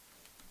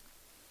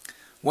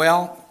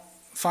 Well,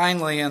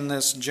 finally, in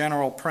this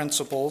general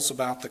principles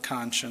about the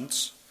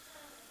conscience,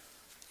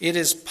 it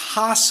is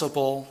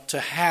possible to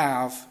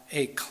have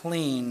a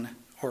clean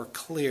or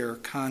clear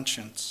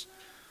conscience.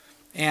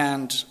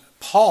 And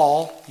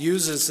Paul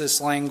uses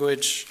this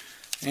language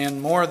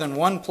in more than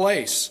one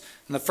place.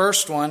 And the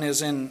first one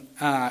is in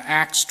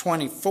Acts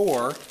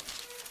 24.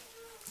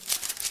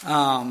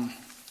 Trying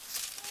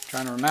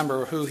to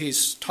remember who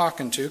he's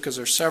talking to, because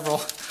there's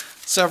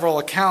several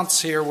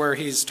accounts here where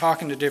he's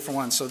talking to different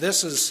ones. So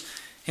this is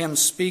him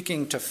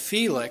speaking to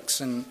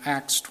Felix in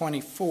Acts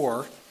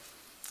 24.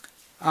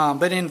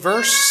 But in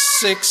verse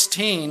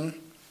 16,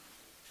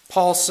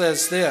 Paul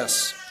says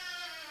this: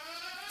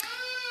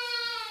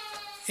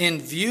 "In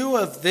view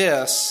of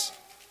this,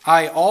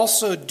 I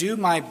also do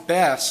my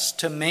best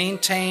to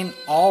maintain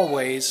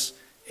always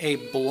a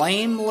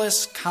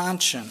blameless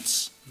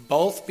conscience,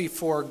 both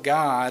before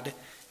God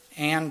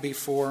and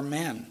before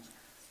men."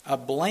 A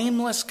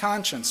blameless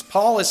conscience.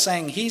 Paul is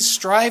saying he's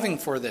striving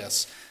for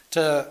this,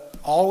 to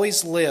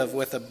always live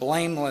with a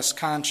blameless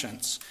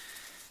conscience.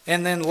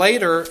 And then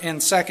later in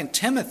 2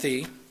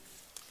 Timothy,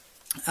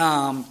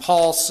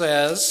 Paul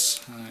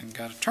says, I've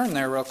got to turn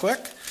there real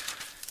quick.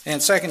 In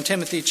 2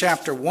 Timothy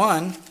chapter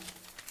 1,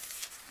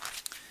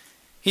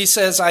 He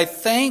says, I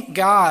thank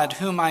God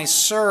whom I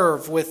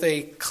serve with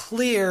a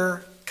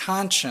clear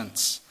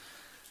conscience,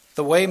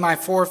 the way my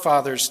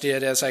forefathers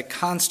did, as I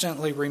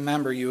constantly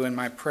remember you in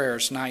my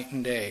prayers night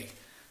and day.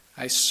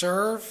 I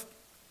thank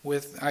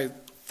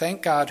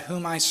God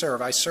whom I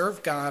serve. I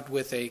serve God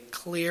with a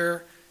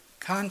clear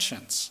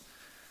conscience.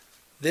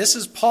 This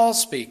is Paul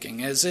speaking.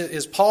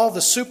 Is Paul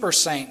the super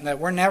saint that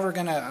we're never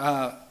going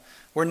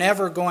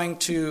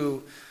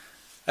to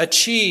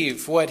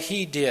achieve what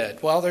he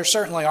did? Well, there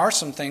certainly are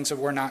some things that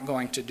we're not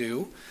going to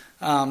do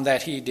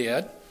that he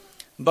did.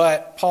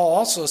 But Paul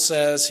also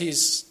says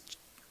he's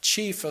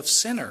chief of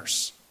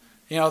sinners.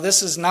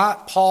 This is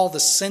not Paul the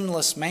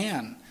sinless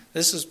man.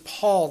 This is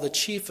Paul the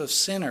chief of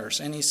sinners.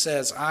 And he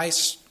says, I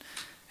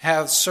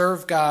have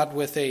served God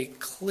with a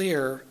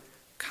clear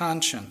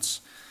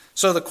conscience.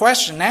 So the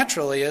question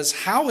naturally is,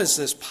 how is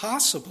this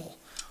possible?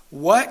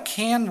 What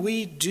can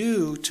we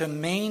do to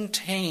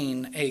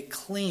maintain a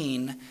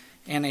clean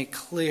and a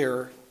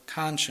clear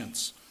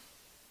conscience?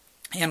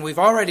 And we've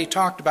already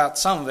talked about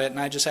some of it, and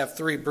I just have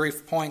 3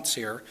 brief points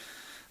here.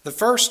 The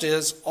first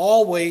is,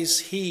 always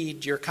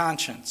heed your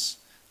conscience.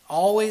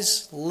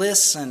 Always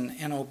listen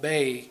and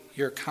obey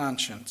your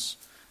conscience.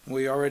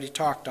 We already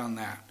talked on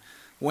that.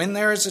 When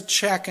there is a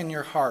check in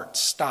your heart,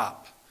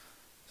 stop.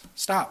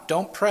 Stop.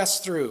 Don't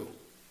press through.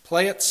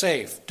 Play it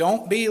safe.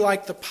 Don't be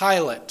like the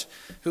pilot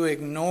who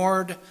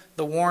ignored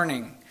the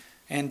warning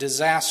and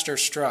disaster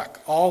struck.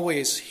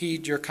 Always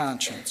heed your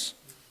conscience.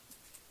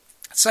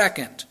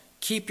 Second,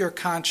 keep your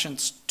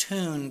conscience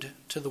tuned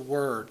to the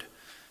Word.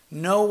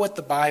 Know what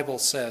the Bible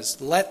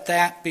says. Let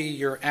that be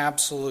your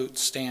absolute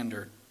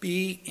standard.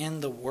 Be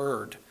in the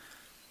Word.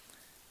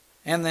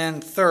 And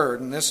then third,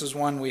 and this is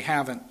one we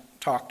haven't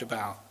talked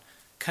about,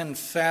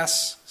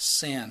 confess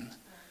sin.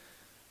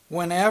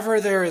 Whenever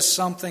there is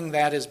something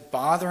that is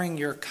bothering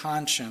your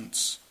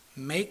conscience,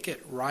 make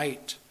it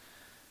right.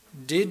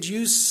 Did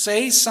you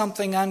say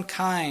something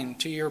unkind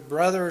to your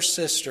brother or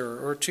sister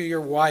or to your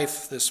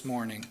wife this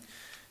morning?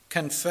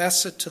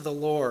 Confess it to the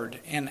Lord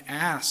and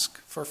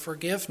ask for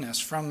forgiveness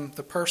from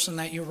the person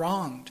that you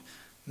wronged.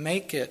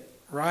 Make it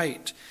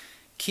right.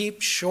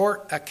 Keep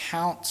short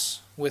accounts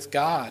with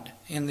God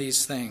in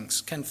these things.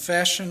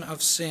 Confession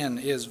of sin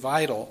is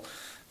vital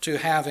to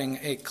having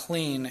a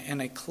clean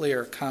and a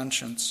clear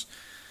conscience.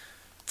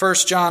 1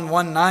 John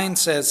 1:9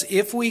 says,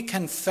 if we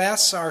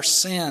confess our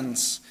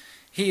sins,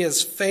 he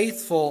is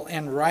faithful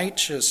and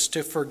righteous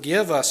to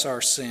forgive us our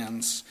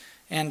sins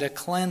and to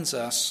cleanse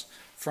us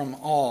from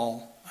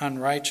all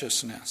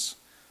unrighteousness.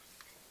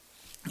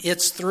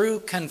 It's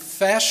through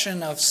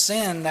confession of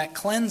sin that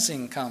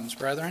cleansing comes,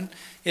 brethren.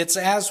 It's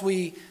as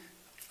we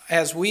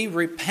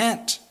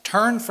repent,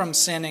 turn from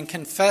sin and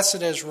confess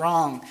it as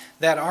wrong,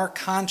 that our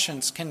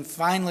conscience can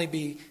finally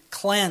be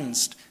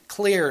cleansed,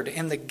 cleared,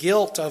 and the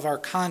guilt of our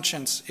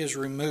conscience is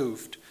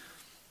removed.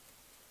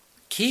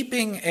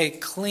 Keeping a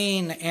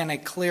clean and a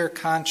clear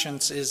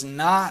conscience is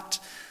not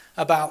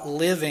about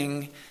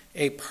living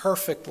a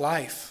perfect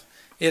life.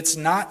 It's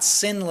not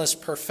sinless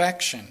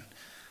perfection.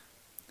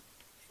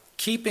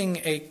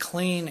 Keeping a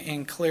clean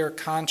and clear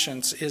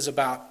conscience is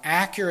about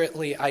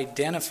accurately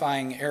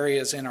identifying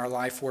areas in our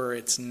life where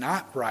it's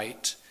not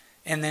right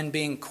and then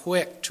being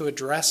quick to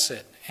address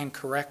it and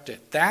correct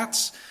it.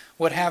 That's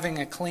what having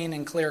a clean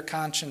and clear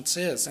conscience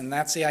is, and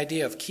that's the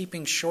idea of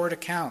keeping short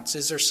accounts.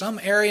 Is there some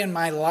area in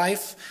my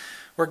life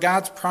where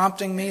God's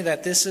prompting me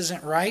that this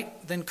isn't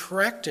right? Then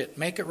correct it,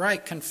 make it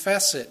right,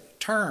 confess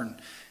it,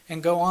 turn,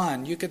 and go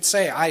on. You could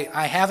say,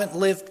 I haven't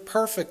lived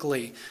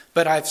perfectly,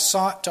 but I've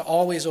sought to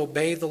always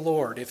obey the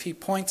Lord. If He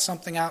points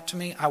something out to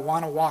me, I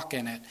want to walk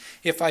in it.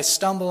 If I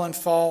stumble and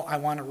fall, I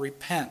want to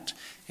repent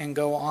and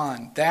go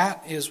on.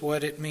 That is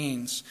what it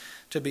means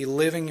to be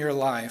living your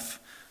life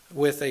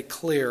with a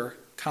clear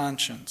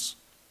conscience.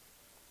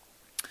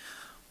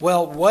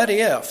 Well, what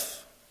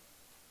if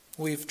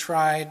we've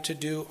tried to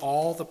do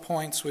all the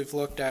points we've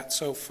looked at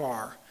so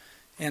far,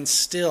 and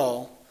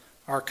still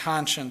our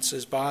conscience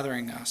is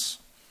bothering us?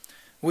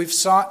 We've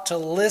sought to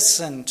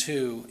listen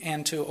to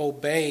and to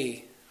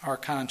obey our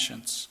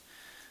conscience.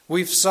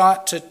 We've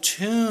sought to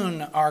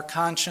tune our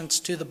conscience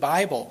to the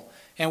Bible,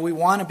 and we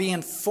want to be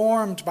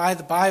informed by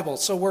the Bible,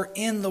 so we're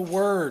in the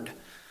Word.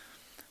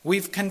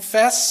 We've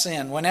confessed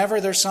sin. Whenever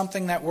there's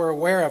something that we're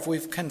aware of,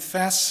 we've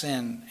confessed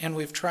sin, and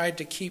we've tried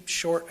to keep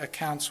short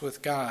accounts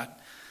with God.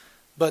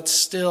 But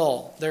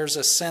still, there's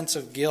a sense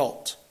of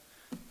guilt.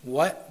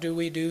 What do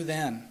we do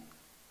then?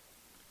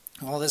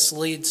 Well, this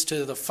leads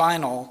to the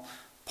final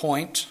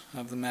point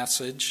of the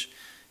message,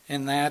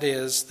 and that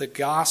is the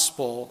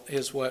gospel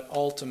is what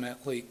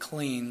ultimately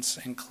cleans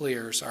and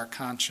clears our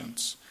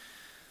conscience.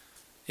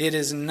 It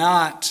is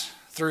not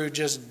through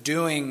just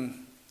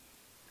doing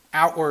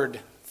outward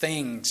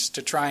things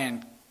to try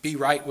and be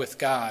right with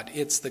God.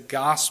 It's the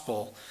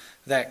gospel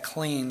that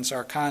cleans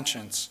our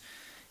conscience.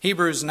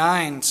 Hebrews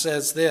 9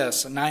 says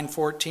this,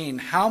 9:14,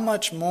 how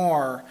much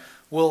more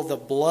will the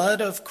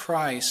blood of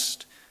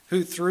Christ,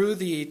 who through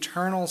the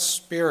eternal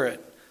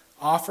Spirit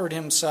offered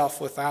himself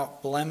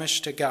without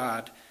blemish to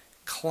God,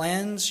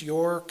 cleanse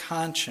your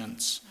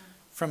conscience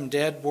from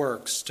dead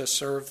works to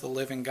serve the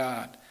living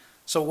God.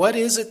 So what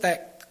is it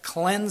that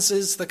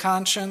cleanses the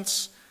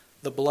conscience?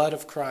 The blood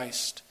of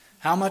Christ.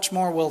 How much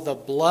more will the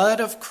blood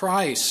of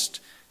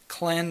Christ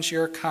cleanse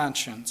your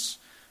conscience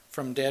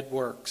from dead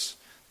works?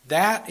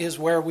 That is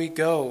where we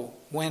go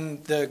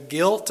when the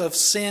guilt of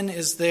sin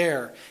is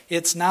there.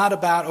 It's not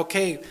about,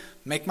 okay,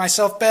 make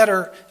myself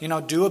better,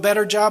 do a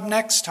better job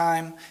next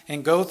time,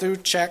 and go through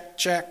check,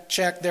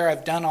 there,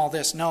 I've done all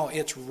this. No,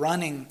 it's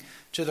running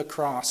to the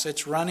cross.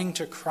 It's running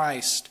to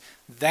Christ.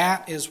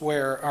 That is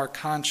where our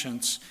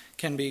conscience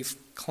can be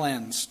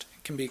cleansed,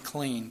 can be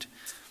cleaned.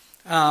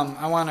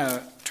 I want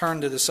to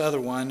turn to this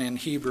other one in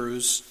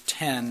Hebrews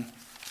 10.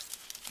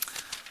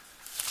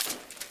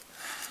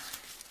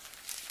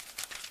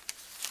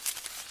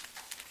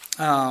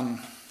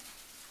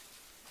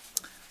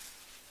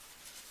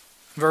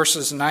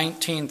 Verses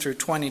 19 through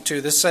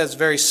 22. This says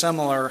very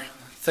similar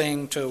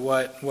thing to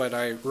what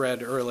I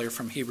read earlier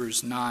from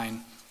Hebrews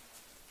 9.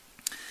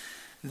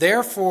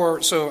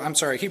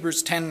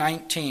 Hebrews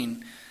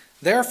 10:19.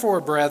 Therefore,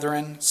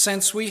 brethren,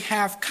 since we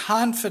have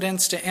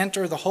confidence to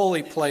enter the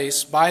holy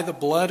place by the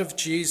blood of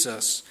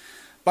Jesus,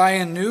 by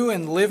a new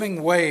and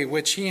living way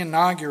which he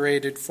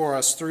inaugurated for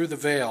us through the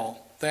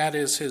veil, that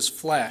is his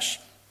flesh,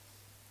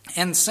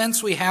 and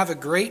since we have a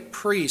great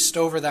priest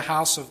over the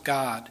house of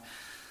God,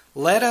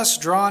 let us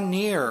draw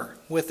near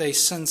with a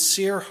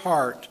sincere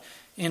heart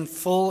in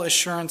full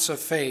assurance of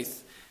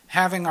faith,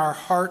 having our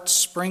hearts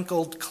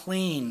sprinkled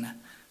clean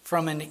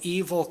from an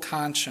evil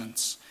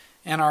conscience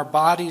and our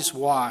bodies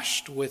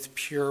washed with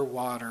pure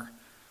water.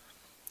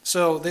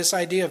 So this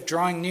idea of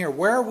drawing near,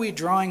 where are we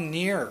drawing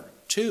near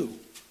to?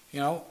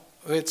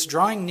 It's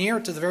drawing near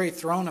to the very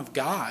throne of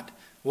God.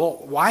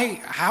 Well,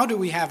 why? How do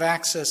we have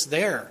access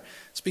there?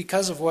 It's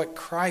because of what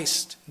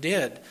Christ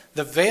did.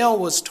 The veil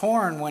was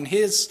torn when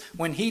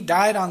he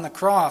died on the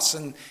cross,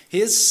 and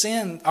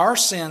our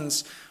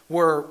sins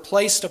were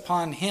placed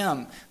upon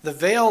him. The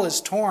veil is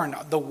torn.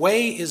 The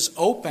way is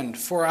opened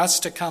for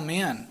us to come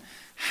in.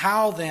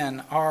 How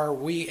then are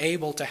we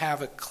able to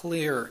have a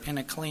clear and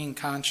a clean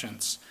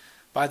conscience?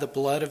 By the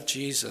blood of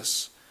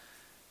Jesus,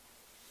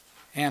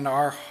 and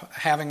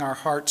having our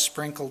hearts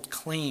sprinkled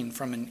clean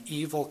from an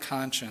evil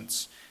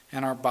conscience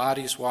and our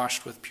bodies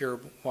washed with pure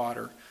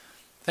water.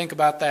 Think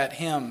about that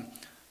hymn.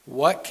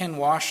 What can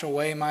wash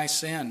away my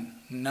sin?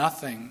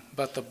 Nothing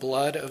but the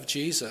blood of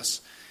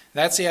Jesus.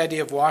 That's the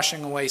idea of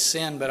washing away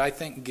sin, but I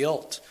think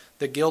guilt,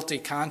 the guilty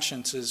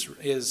conscience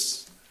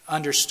is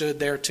understood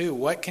there too.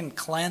 What can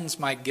cleanse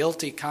my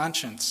guilty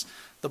conscience?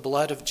 The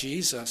blood of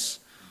Jesus.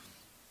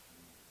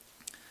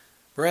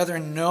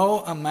 Brethren, no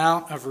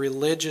amount of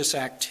religious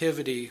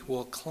activity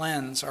will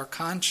cleanse our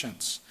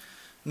conscience.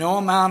 No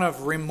amount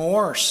of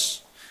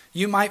remorse.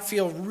 You might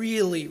feel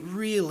really,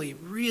 really,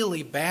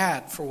 really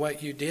bad for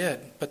what you did,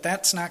 but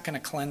that's not going to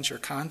cleanse your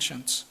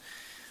conscience.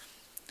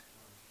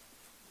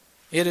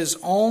 It is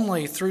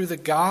only through the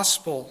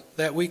gospel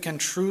that we can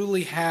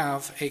truly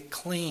have a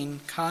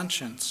clean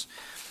conscience.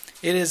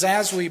 It is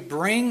as we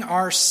bring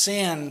our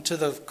sin to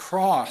the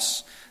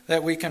cross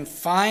that we can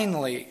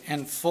finally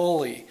and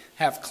fully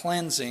have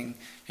cleansing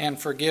and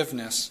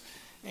forgiveness.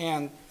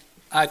 And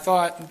I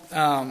thought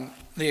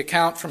the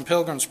account from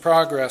Pilgrim's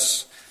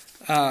Progress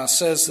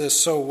says this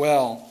so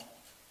well.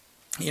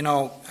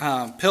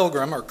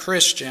 Pilgrim, or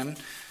Christian,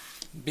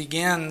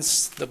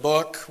 begins the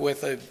book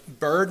with a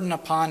burden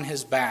upon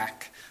his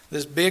back,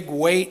 this big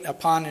weight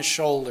upon his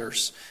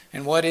shoulders.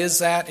 And what is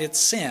that? It's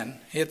sin.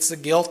 It's the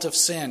guilt of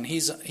sin.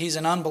 He's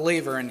an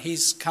unbeliever, and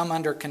he's come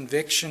under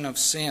conviction of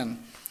sin.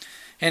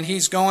 And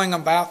he's going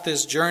about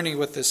this journey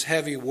with this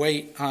heavy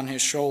weight on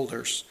his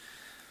shoulders.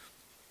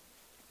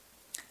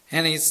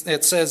 And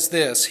it says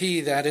this,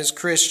 he, that is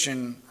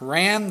Christian,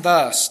 ran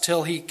thus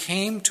till he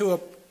came to a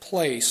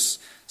place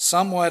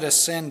somewhat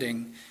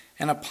ascending,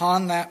 and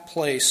upon that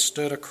place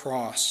stood a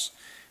cross,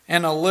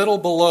 and a little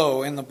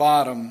below in the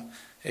bottom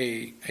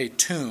a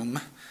tomb.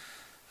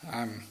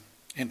 I'm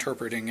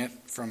interpreting it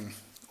from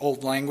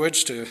old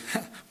language to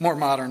more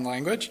modern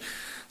language.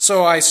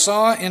 So I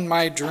saw in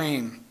my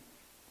dream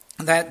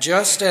that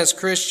just as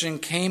Christian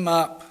came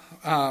up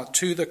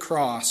to the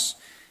cross,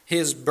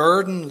 his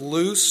burden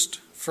loosed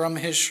from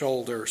his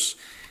shoulders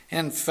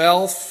and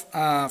fell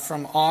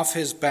from off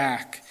his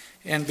back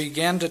and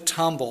began to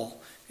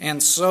tumble,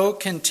 and so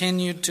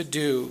continued to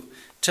do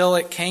till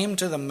it came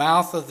to the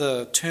mouth of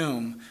the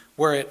tomb,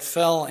 where it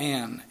fell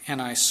in,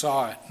 and I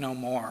saw it no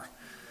more.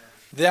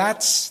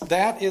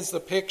 That is the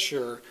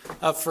picture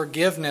of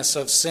forgiveness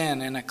of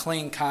sin and a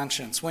clean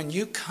conscience. When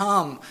you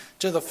come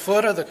to the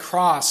foot of the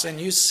cross and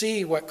you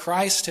see what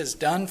Christ has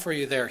done for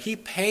you there, he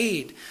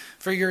paid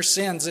for your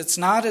sins. It's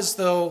not as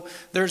though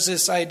there's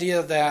this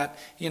idea that,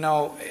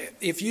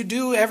 if you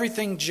do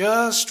everything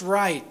just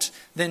right,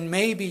 then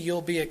maybe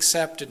you'll be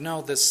accepted.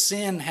 No, the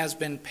sin has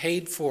been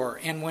paid for.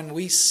 And when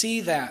we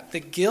see that,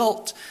 the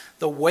guilt,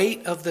 the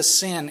weight of the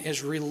sin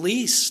is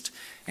released.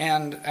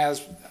 And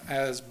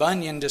as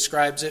Bunyan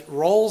describes it,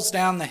 rolls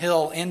down the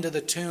hill into the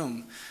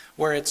tomb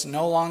where it's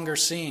no longer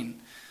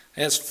seen.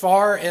 As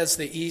far as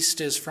the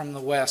east is from the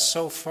west,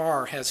 so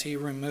far has he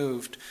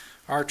removed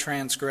our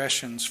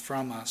transgressions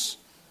from us.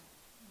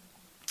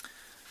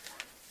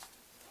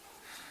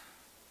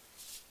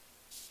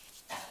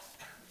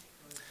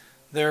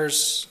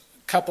 There's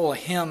a couple of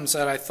hymns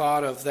that I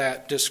thought of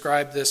that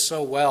describe this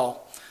so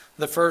well.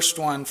 The first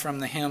one from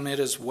the hymn, It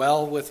Is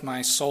Well With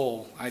My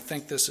Soul. I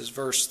think this is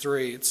verse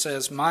 3. It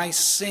says, My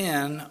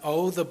sin,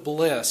 oh the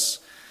bliss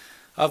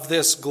of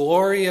this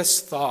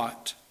glorious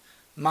thought.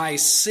 My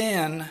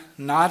sin,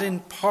 not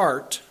in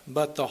part,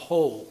 but the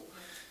whole,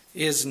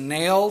 is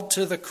nailed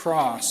to the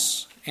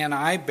cross, and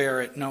I bear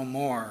it no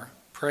more.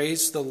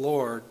 Praise the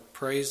Lord,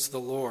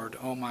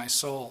 O my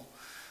soul.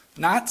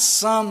 Not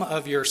some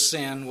of your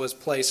sin was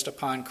placed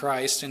upon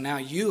Christ, and now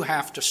you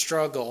have to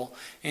struggle,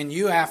 and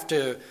you have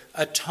to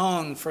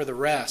atone for the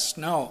rest.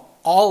 No,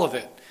 all of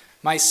it.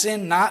 My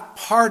sin, not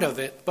part of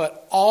it,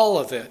 but all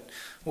of it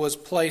was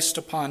placed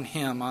upon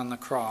him on the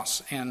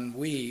cross, and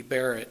we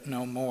bear it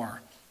no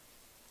more.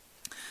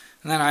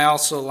 And then I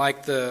also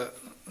like the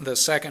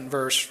second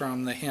verse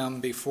from the hymn,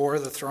 Before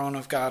the Throne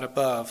of God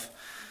Above,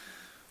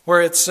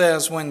 where it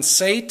says, When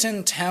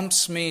Satan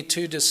tempts me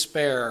to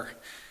despair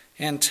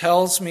and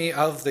tells me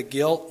of the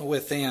guilt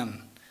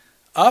within,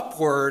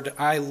 upward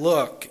I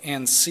look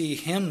and see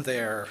him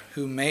there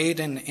who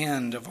made an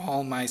end of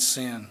all my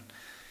sin.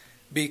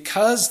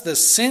 Because the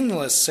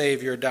sinless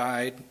Savior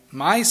died,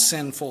 my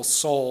sinful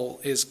soul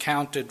is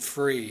counted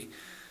free.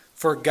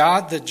 For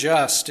God the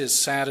just is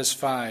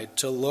satisfied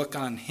to look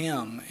on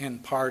him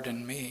and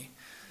pardon me.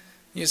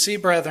 You see,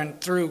 brethren,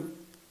 through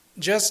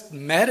just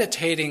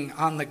meditating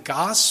on the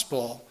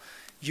gospel,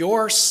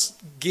 your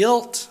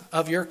guilt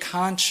of your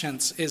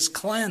conscience is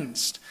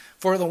cleansed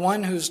for the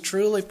one who's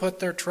truly put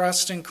their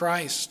trust in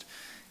Christ.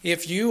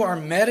 If you are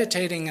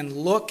meditating and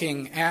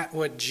looking at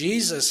what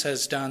Jesus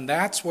has done,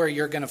 that's where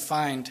you're going to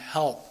find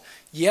help.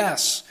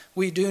 Yes,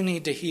 we do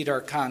need to heed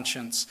our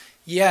conscience.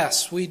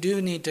 Yes, we do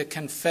need to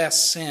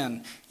confess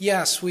sin.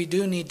 Yes, we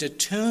do need to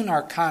tune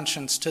our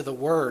conscience to the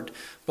Word,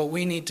 but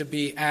we need to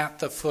be at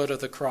the foot of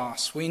the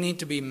cross. We need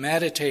to be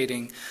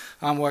meditating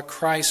on what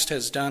Christ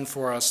has done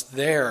for us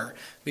there,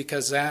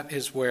 because that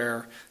is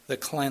where the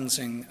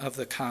cleansing of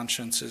the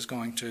conscience is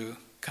going to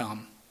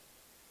come.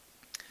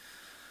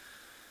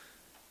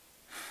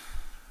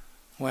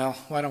 Well,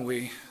 why don't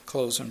we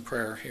close in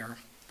prayer here?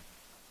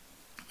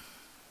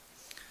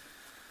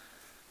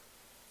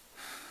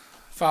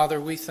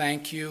 Father, we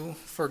thank you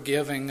for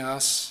giving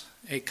us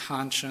a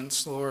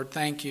conscience, Lord.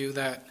 Thank you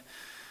that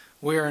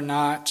we are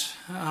not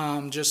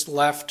just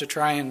left to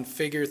try and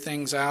figure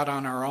things out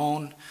on our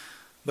own,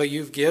 but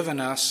you've given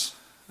us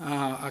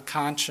a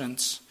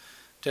conscience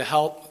to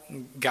help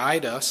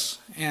guide us.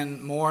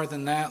 And more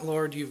than that,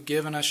 Lord, you've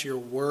given us your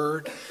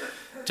word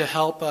to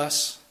help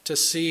us to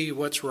see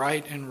what's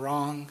right and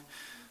wrong.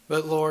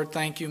 But Lord,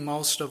 thank you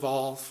most of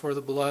all for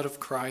the blood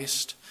of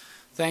Christ.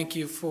 Thank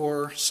you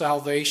for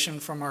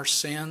salvation from our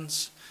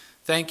sins.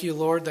 Thank you,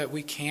 Lord, that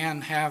we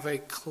can have a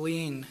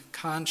clean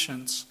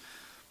conscience.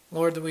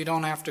 Lord, that we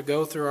don't have to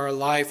go through our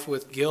life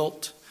with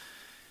guilt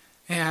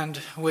and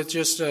with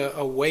just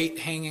a weight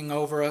hanging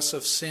over us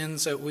of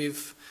sins that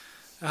we've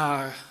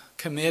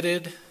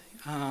committed.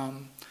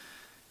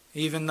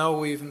 Even though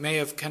we may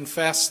have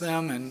confessed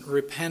them and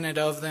repented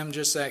of them,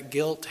 just that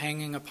guilt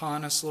hanging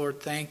upon us, Lord,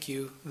 thank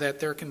you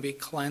that there can be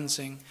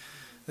cleansing.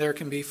 There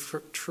can be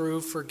true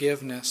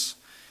forgiveness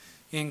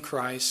in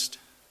Christ.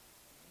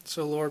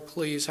 So, Lord,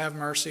 please have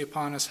mercy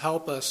upon us.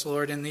 Help us,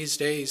 Lord, in these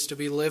days to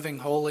be living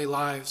holy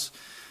lives,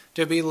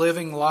 to be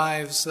living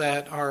lives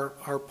that are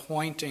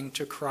pointing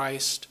to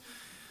Christ.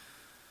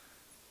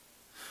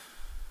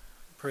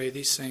 Pray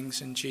these things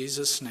in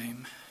Jesus'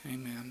 name.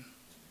 Amen.